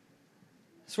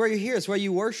 That's why you're here. That's why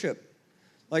you worship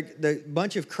like the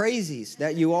bunch of crazies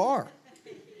that you are,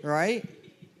 right?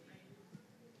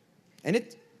 And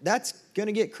that's going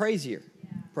to get crazier,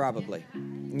 probably.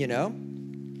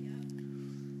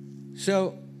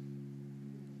 So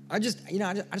I just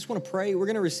want to pray. We're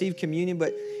going to receive communion,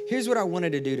 but here's what I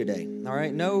wanted to do today. All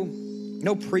right.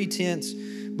 No pretense,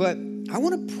 but I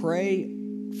want to pray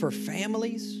for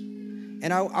families.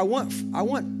 And I want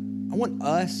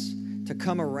us to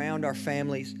come around our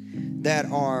families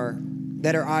that are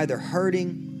either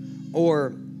hurting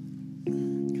or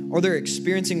they're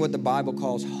experiencing what the Bible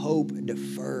calls hope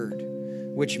deferred,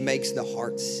 which makes the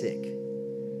heart sick,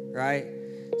 right?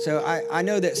 So I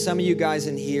know that some of you guys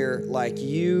in here, like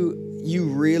you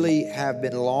really have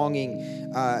been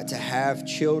longing to have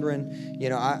children.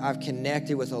 I've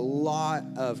connected with a lot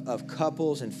of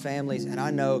couples and families, and I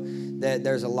know that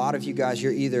there's a lot of you guys,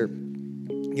 you're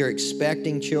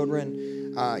expecting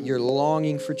children, you're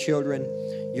longing for children,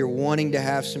 you're wanting to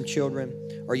have some children,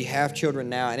 or you have children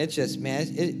now, and it's just, man,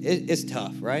 it's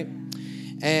tough, right?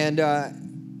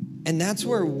 And that's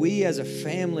where we as a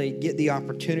family get the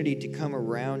opportunity to come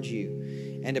around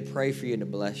you and to pray for you and to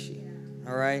bless you,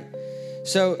 all right?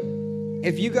 So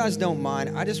if you guys don't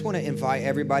mind, I just want to invite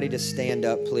everybody to stand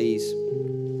up, please.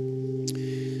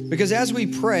 Because as we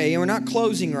pray, and we're not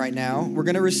closing right now, we're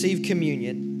going to receive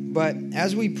communion, but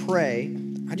as we pray,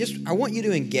 I want you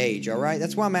to engage, all right?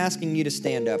 That's why I'm asking you to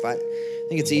stand up. I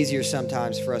think it's easier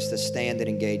sometimes for us to stand and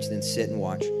engage than sit and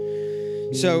watch.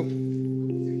 So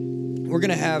we're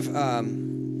gonna have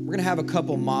a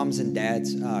couple moms and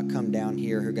dads come down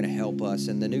here who are gonna help us,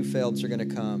 and the Newfelds are gonna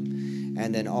come,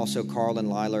 and then also Carl and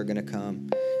Lyle are gonna come,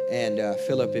 and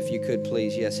Philip, if you could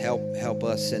please, yes, help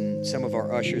us, and some of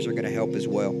our ushers are gonna help as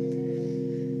well.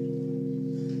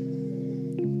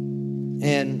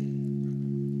 And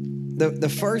the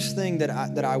first thing that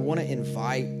I want to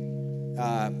invite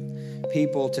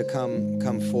people to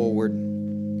come forward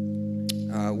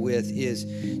with is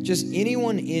just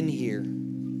anyone in here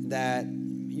that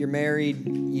you're married,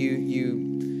 you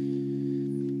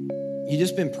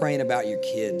just been praying about your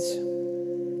kids,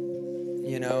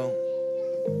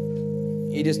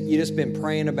 you just been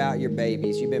praying about your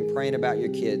babies. You've been praying about your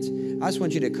kids. I just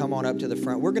want you to come on up to the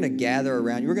front. We're going to gather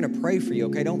around you. We're going to pray for you,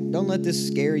 okay? Don't let this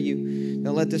scare you.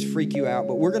 Don't let this freak you out.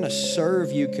 But we're going to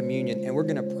serve you communion, and we're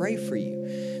going to pray for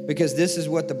you, because this is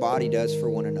what the body does for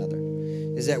one another,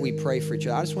 is that we pray for each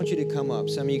other. I just want you to come up.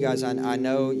 Some of you guys, I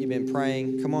know you've been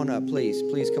praying. Come on up, please.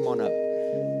 Please come on up.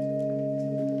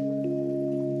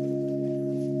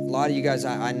 A lot of you guys,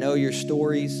 I know your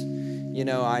stories. You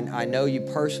know, I know you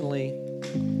personally.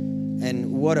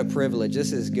 And what a privilege.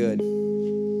 This is good.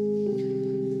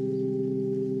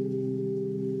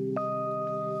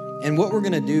 And what we're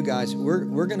going to do, guys,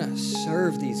 we're going to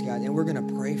serve these guys, and we're going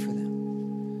to pray for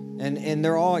them. And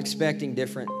they're all expecting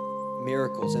different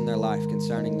miracles in their life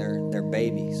concerning their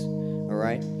babies, all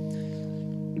right?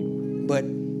 But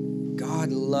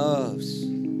God loves,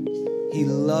 He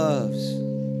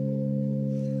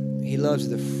loves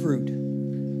the fruit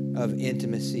of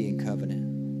intimacy and covenant.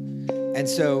 And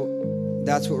so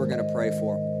that's what we're going to pray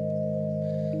for.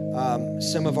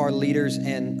 Some of our leaders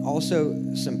and also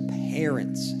some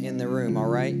parents in the room, all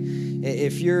right?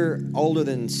 If you're older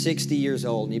than 60 years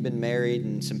old and you've been married,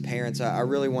 and some parents, I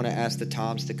really want to ask the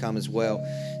Toms to come as well.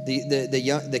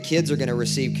 The kids are going to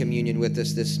receive communion with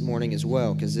us this morning as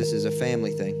well, because this is a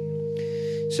family thing.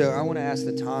 So I want to ask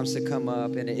the Toms to come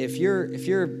up. And if you're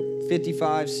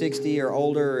 55, 60 or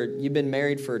older, or you've been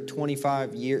married for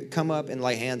 25 years, come up and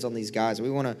lay hands on these guys. We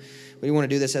want to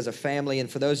do this as a family. And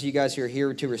for those of you guys who are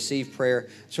here to receive prayer,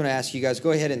 I just want to ask you guys,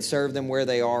 go ahead and serve them where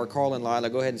they are. Carl and Lyle,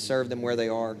 go ahead and serve them where they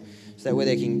are, so that way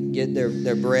they can get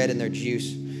their bread and their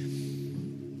juice.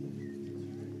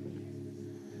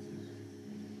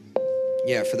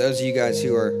 Yeah, for those of you guys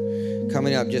who are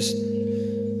coming up, just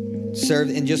serve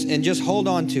and just hold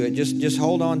on to it. Just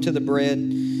hold on to the bread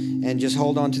and just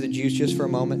hold on to the juice just for a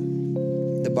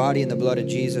moment. The body and the blood of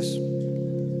Jesus.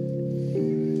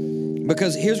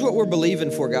 Because here's what we're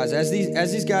believing for, guys. As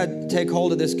these guys take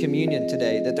hold of this communion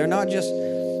today, that they're not just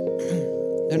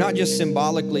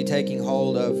symbolically taking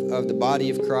hold of the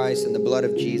body of Christ and the blood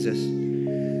of Jesus,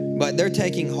 but they're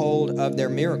taking hold of their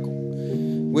miracle,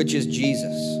 which is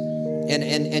Jesus.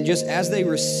 And just as they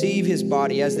receive His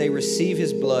body, as they receive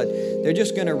His blood, they're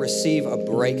just going to receive a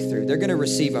breakthrough. They're going to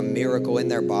receive a miracle in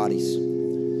their bodies.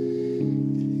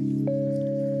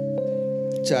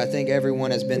 So I think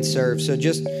everyone has been served. So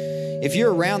just, if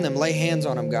you're around them, lay hands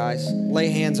on them, guys. Lay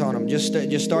hands on them. Just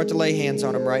start to lay hands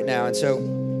on them right now. And so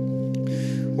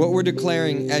what we're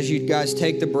declaring, as you guys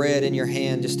take the bread in your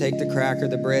hand, just take the cracker,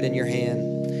 the bread in your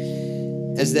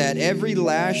hand, is that every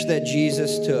lash that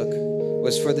Jesus took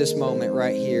was for this moment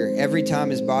right here. Every time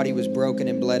His body was broken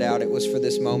and bled out, it was for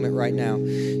this moment right now.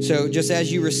 So just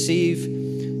as you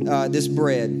receive this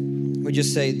bread, we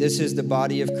just say, this is the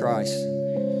body of Christ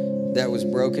that was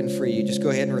broken for you. Just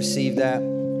go ahead and receive that.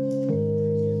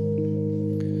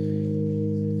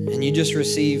 And you just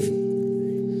receive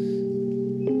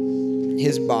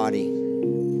His body.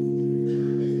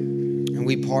 And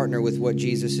we partner with what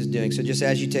Jesus is doing. So just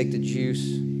as you take the juice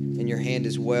in your hand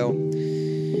as well,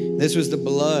 this was the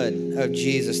blood of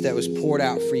Jesus that was poured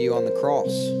out for you on the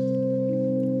cross.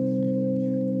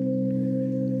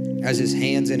 As His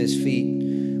hands and His feet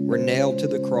were nailed to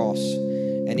the cross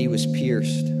and He was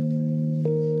pierced.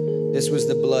 This was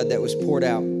the blood that was poured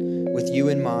out with you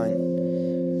in mind,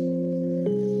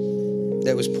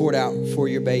 that was poured out for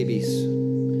your babies,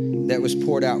 that was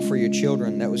poured out for your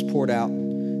children, that was poured out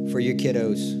for your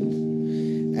kiddos.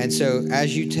 And so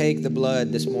as you take the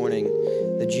blood this morning,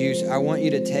 the juice, I want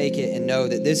you to take it and know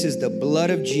that this is the blood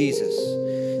of Jesus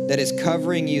that is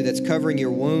covering you, that's covering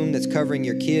your womb, that's covering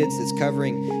your kids, that's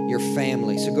covering your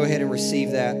family. So go ahead and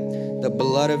receive that. The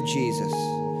blood of Jesus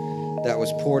that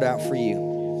was poured out for you,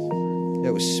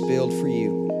 that was spilled for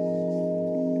you.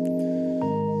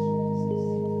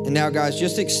 And now, guys,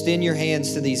 just extend your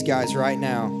hands to these guys right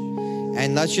now.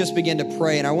 And let's just begin to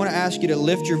pray. And I want to ask you to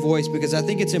lift your voice, because I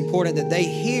think it's important that they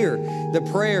hear the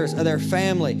prayers of their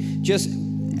family just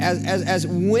as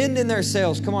wind in their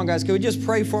sails. Come on, guys. Can we just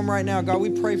pray for them right now? God, we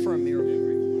pray for a miracle.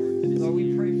 Lord,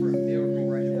 we pray for a miracle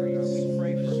right now, God. We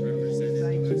pray for a miracle.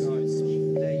 Thank you, God,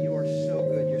 that you are so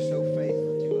good. You're so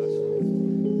faithful to us, Lord.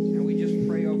 And we just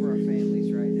pray over our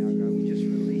families right now, God. We just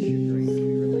release your grace.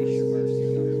 We release your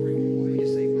mercy, God. We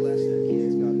just say, bless their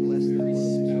kids, God. Bless their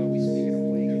mothers, God. We speak an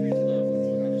awakening to them,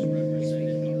 God. We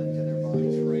speak healing to their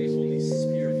bodies. Praise Holy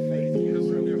Spirit.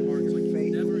 Faithfulness in their hearts like you've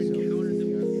never encountered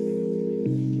them before.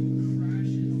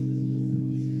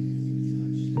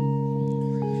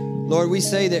 Lord, we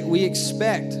say that we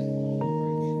expect. You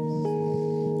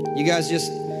guys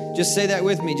just say that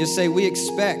with me. Just say, we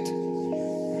expect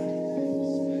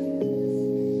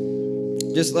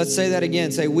Just let's say that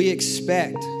again. Say, we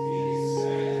expect.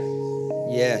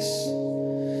 Yes.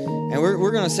 And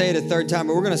we're going to say it a third time,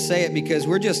 but we're going to say it because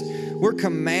we're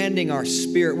commanding our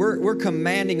spirit. We're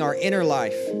commanding our inner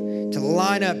life to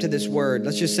line up to this word.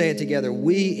 Let's just say it together.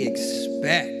 We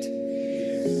expect.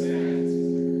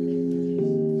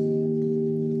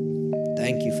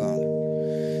 Thank you,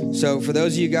 Father. So for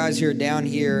those of you guys who are down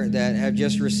here that have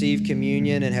just received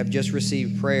communion and have just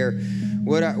received prayer,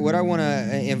 what I want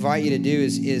to invite you to do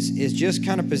is just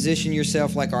kind of position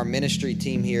yourself like our ministry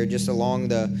team here, just along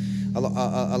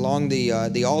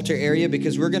the altar area,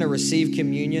 because we're going to receive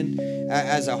communion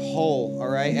as a whole. All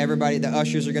right, everybody, the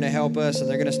ushers are going to help us, and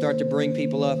they're going to start to bring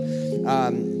people up.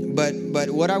 But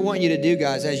what I want you to do,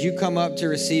 guys, as you come up to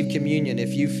receive communion,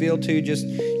 if you feel to just,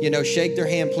 shake their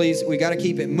hand, please. We got to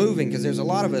keep it moving because there's a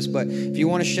lot of us. But if you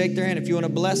want to shake their hand, if you want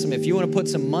to bless them, if you want to put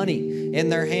some money in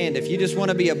their hand, if you just want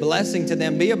to be a blessing to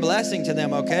them, be a blessing to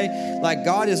them, okay? Like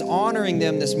God is honoring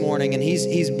them this morning, and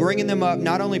He's bringing them up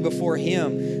not only before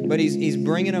Him, but He's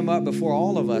bringing them up before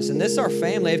all of us. And this is our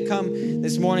family. They've come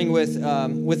this morning with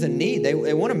a need.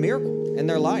 They want a miracle in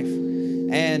their life.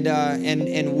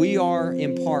 And we are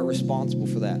in part responsible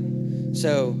for that.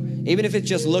 So even if it's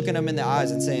just looking them in the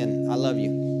eyes and saying, I love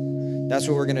you, that's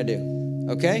what we're going to do.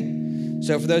 Okay?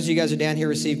 So for those of you guys who are down here,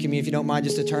 receive communion. If you don't mind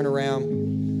just to turn around.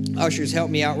 Ushers, help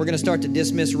me out. We're going to start to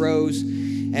dismiss rows.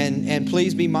 And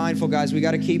please be mindful, guys. We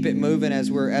got to keep it moving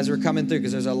as we're coming through,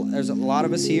 because there's a lot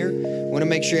of us here. We want to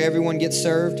make sure everyone gets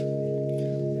served.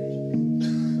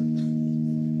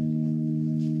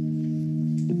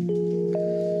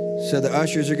 So the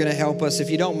ushers are going to help us. If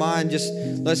you don't mind, just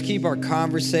let's keep our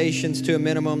conversations to a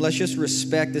minimum. Let's just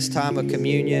respect this time of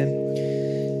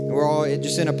communion. We're all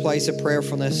just in a place of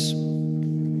prayerfulness.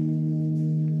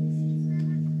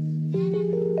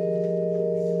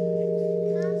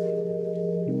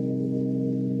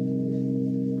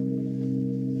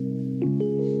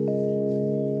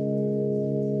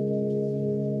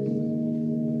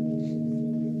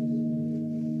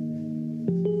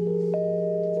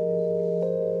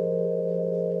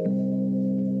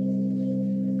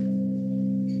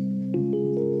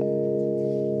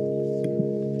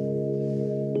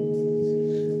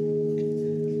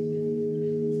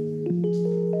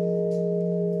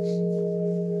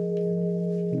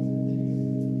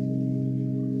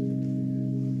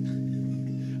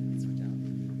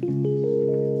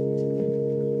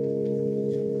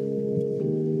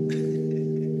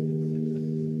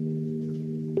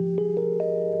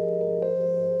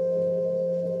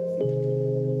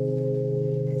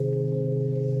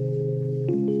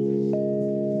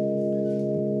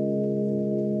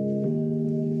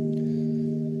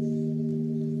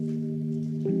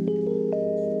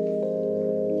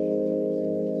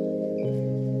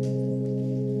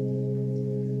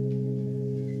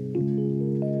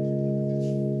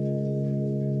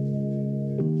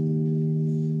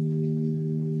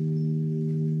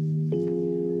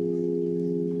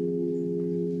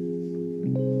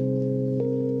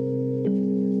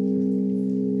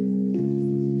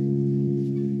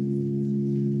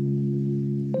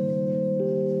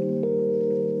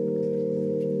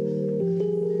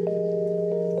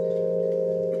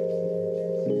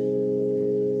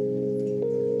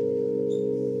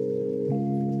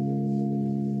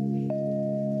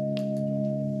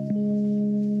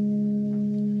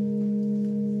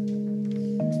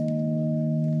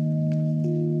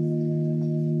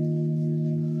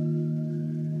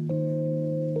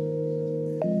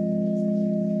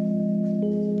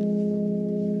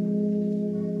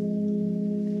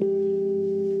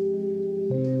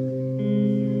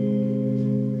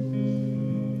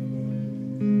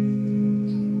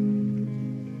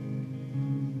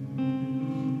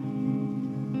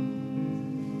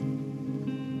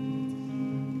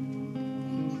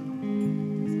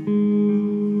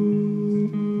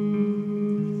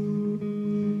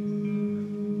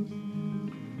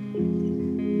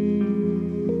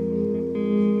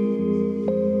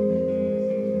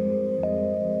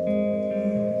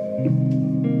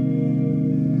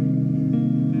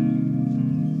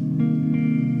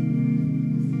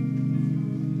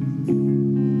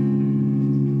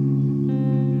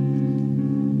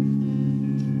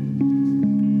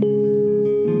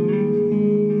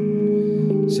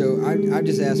 I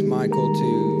just asked Michael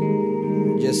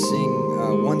to just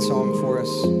sing one song for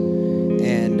us,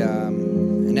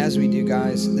 and as we do,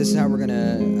 guys, this is how we're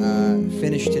gonna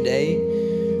finish today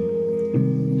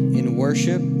in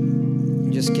worship.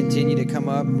 Just continue to come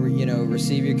up,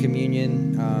 receive your communion.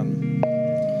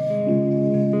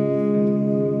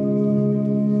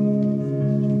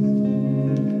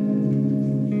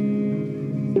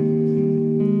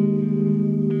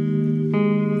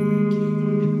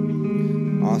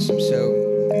 Awesome.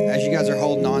 So as you guys are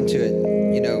holding on to it,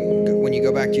 when you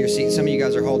go back to your seat, some of you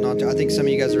guys are holding on to it. I think some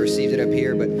of you guys have received it up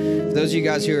here, but for those of you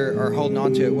guys who are holding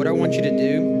on to it, what I want you to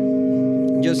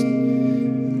do, just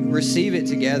receive it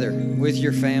together with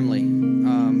your family.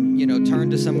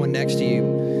 Turn to someone next to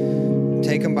you.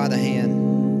 Take them by the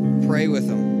hand. Pray with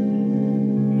them.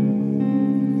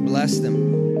 Bless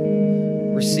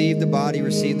them. Receive the body,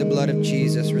 receive the blood of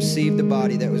Jesus. Receive the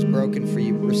body that was broken for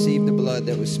you. Receive the blood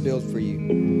that was spilled for you.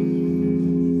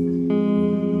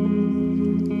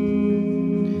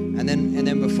 And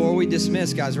then before we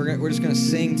dismiss, guys, we're just going to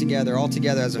sing together, all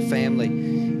together as a family,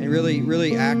 and really,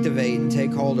 really activate and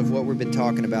take hold of what we've been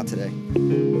talking about today.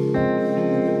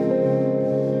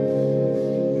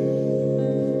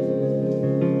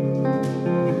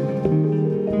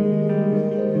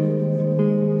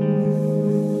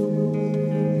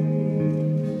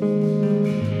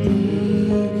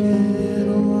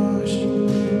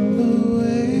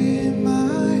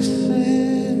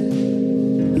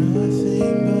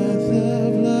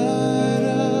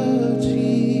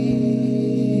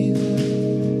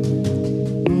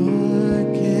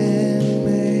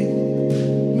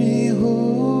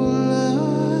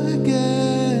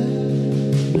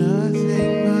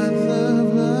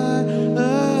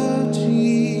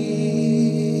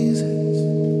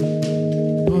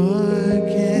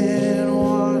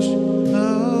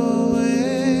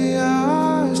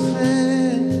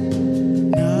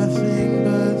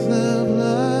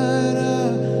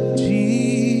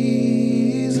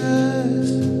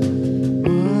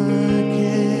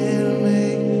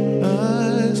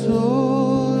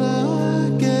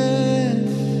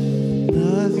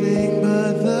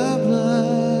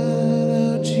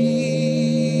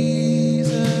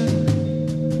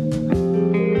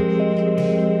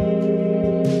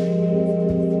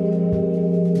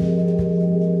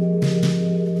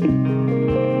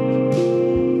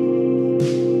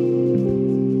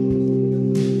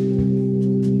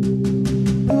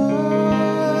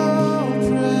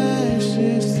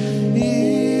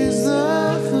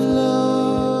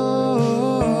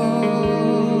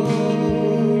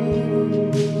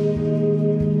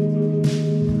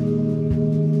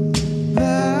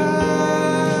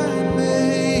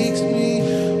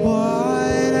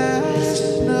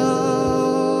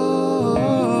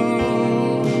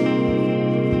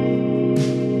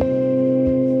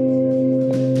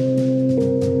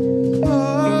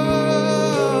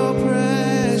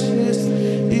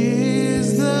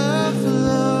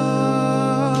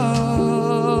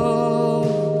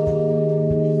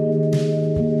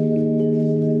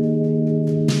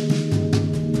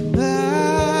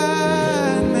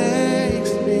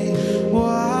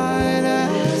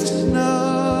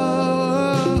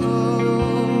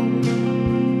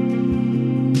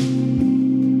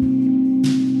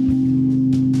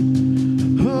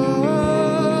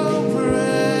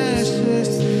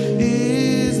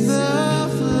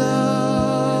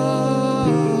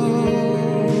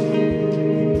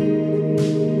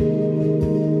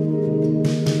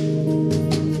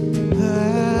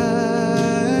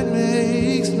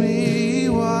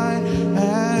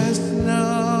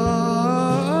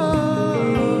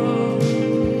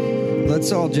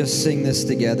 Let's all just sing this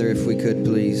together if we could,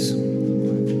 please. Come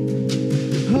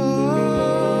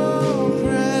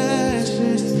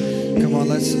on,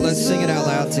 let's sing it out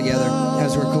loud together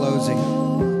as we're closing.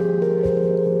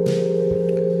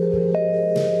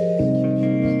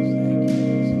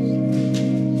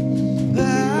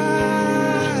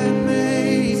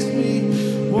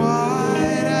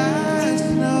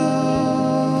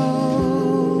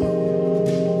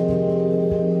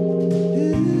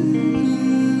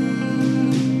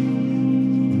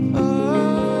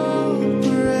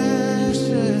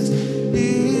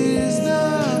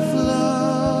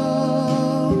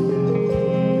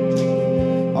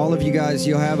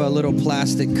 You'll have a little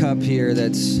plastic cup here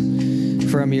that's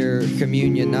from your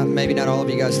communion. Maybe not all of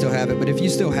you guys still have it, but if you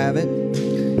still have it,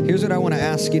 here's what I want to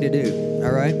ask you to do.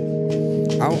 All right,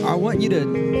 I want you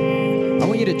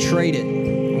to trade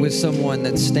it with someone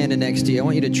that's standing next to you. I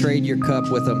want you to trade your cup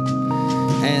with them.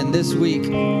 And this week,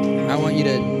 I want you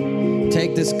to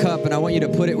take this cup and I want you to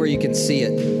put it where you can see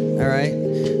it. All right,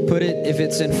 put it, if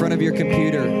it's in front of your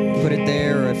computer, put it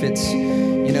there, or if it's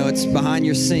it's behind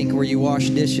your sink where you wash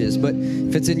dishes. But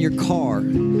if it's in your car,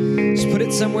 just put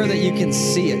it somewhere that you can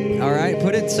see it, all right?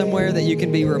 Put it somewhere that you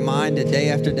can be reminded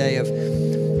day after day of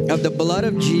the blood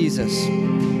of Jesus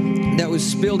that was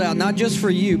spilled out, not just for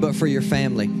you, but for your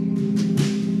family.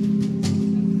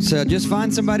 So just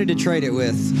find somebody to trade it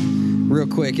with real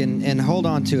quick and hold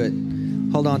on to it.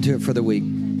 Hold on to it for the week.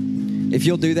 If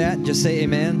you'll do that, just say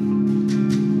amen.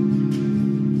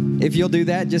 If you'll do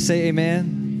that, just say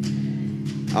amen.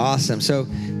 Awesome. So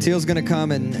Teal's going to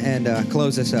come and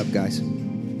close us up, guys.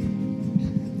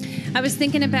 I was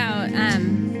thinking about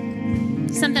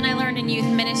something I learned in youth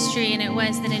ministry, and it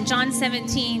was that in John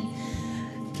 17,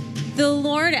 the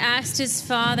Lord asked his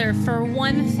Father for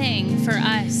one thing for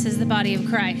us as the body of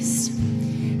Christ.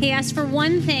 He asked for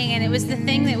one thing, and it was the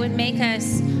thing that would make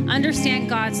us understand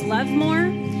God's love more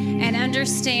and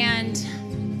understand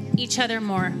each other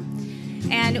more.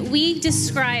 And we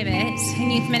describe it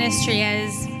in youth ministry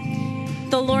as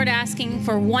the Lord asking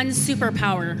for one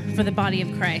superpower for the body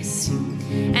of Christ.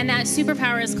 And that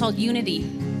superpower is called unity.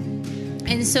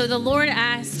 And so the Lord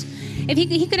asked, if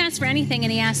he could ask for anything,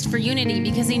 and he asked for unity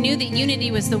because he knew that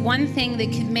unity was the one thing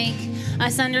that could make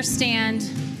us understand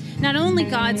not only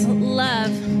God's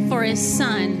love for his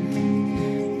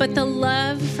son, but the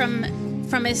love from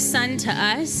his son to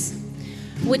us,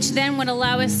 which then would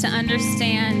allow us to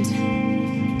understand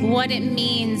what it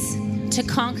means to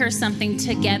conquer something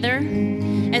together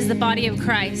as the body of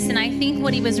Christ. And I think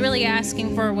what he was really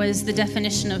asking for was the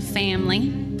definition of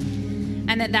family,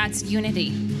 and that's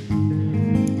unity.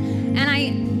 And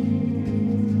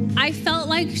I felt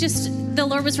like just the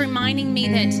Lord was reminding me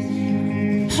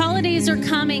that holidays are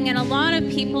coming, and a lot of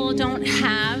people don't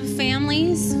have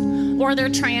families, or they're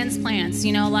transplants.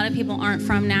 You know, a lot of people aren't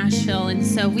from Nashville, and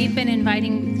so we've been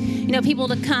inviting, people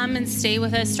to come and stay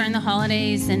with us during the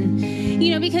holidays. And,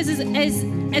 because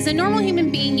as a normal human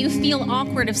being, you feel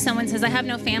awkward if someone says, I have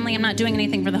no family, I'm not doing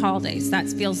anything for the holidays. That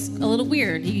feels a little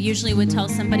weird. You usually would tell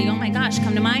somebody, oh my gosh,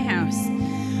 come to my house.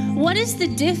 What is the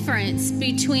difference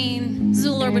between, this is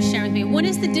what the Lord was sharing with me, what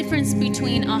is the difference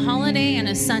between a holiday and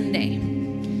a Sunday?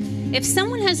 If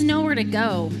someone has nowhere to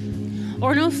go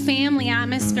or no family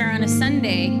atmosphere on a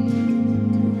Sunday,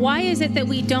 why is it that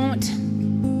we don't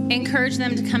encourage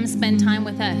them to come spend time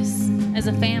with us as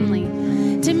a family?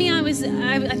 To me, I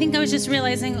think I was just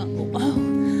realizing,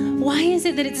 why is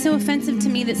it that it's so offensive to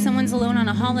me that someone's alone on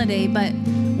a holiday, but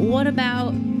what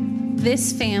about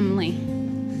this family?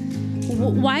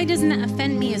 Why doesn't that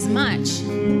offend me as much?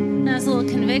 And I was a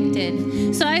little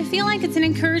convicted. So I feel like it's an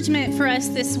encouragement for us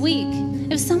this week.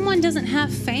 If someone doesn't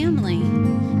have family,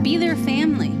 be their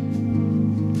family.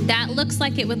 That looks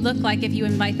like it would look like if you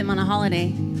invite them on a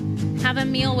holiday. Have a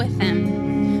meal with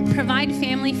them. Provide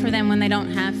family for them when they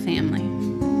don't have family.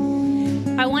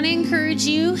 I want to encourage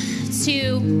you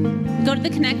to go to the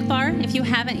Connect bar if you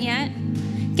haven't yet.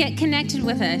 Get connected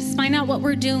with us. Find out what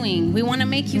we're doing. We want to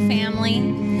make you family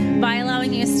by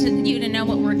allowing you to know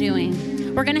what we're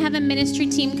doing. We're going to have a ministry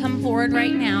team come forward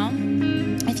right now.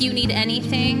 If you need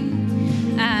anything,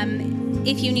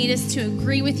 if you need us to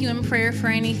agree with you in prayer for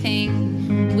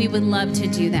anything, we would love to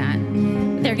do that.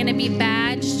 They're going to be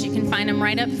badged. You can find them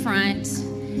right up front.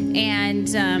 And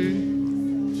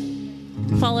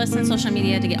follow us on social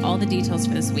media to get all the details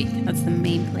for this week. That's the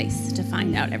main place to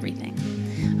find out everything.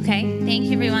 Okay? Thank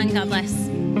you, everyone. God bless.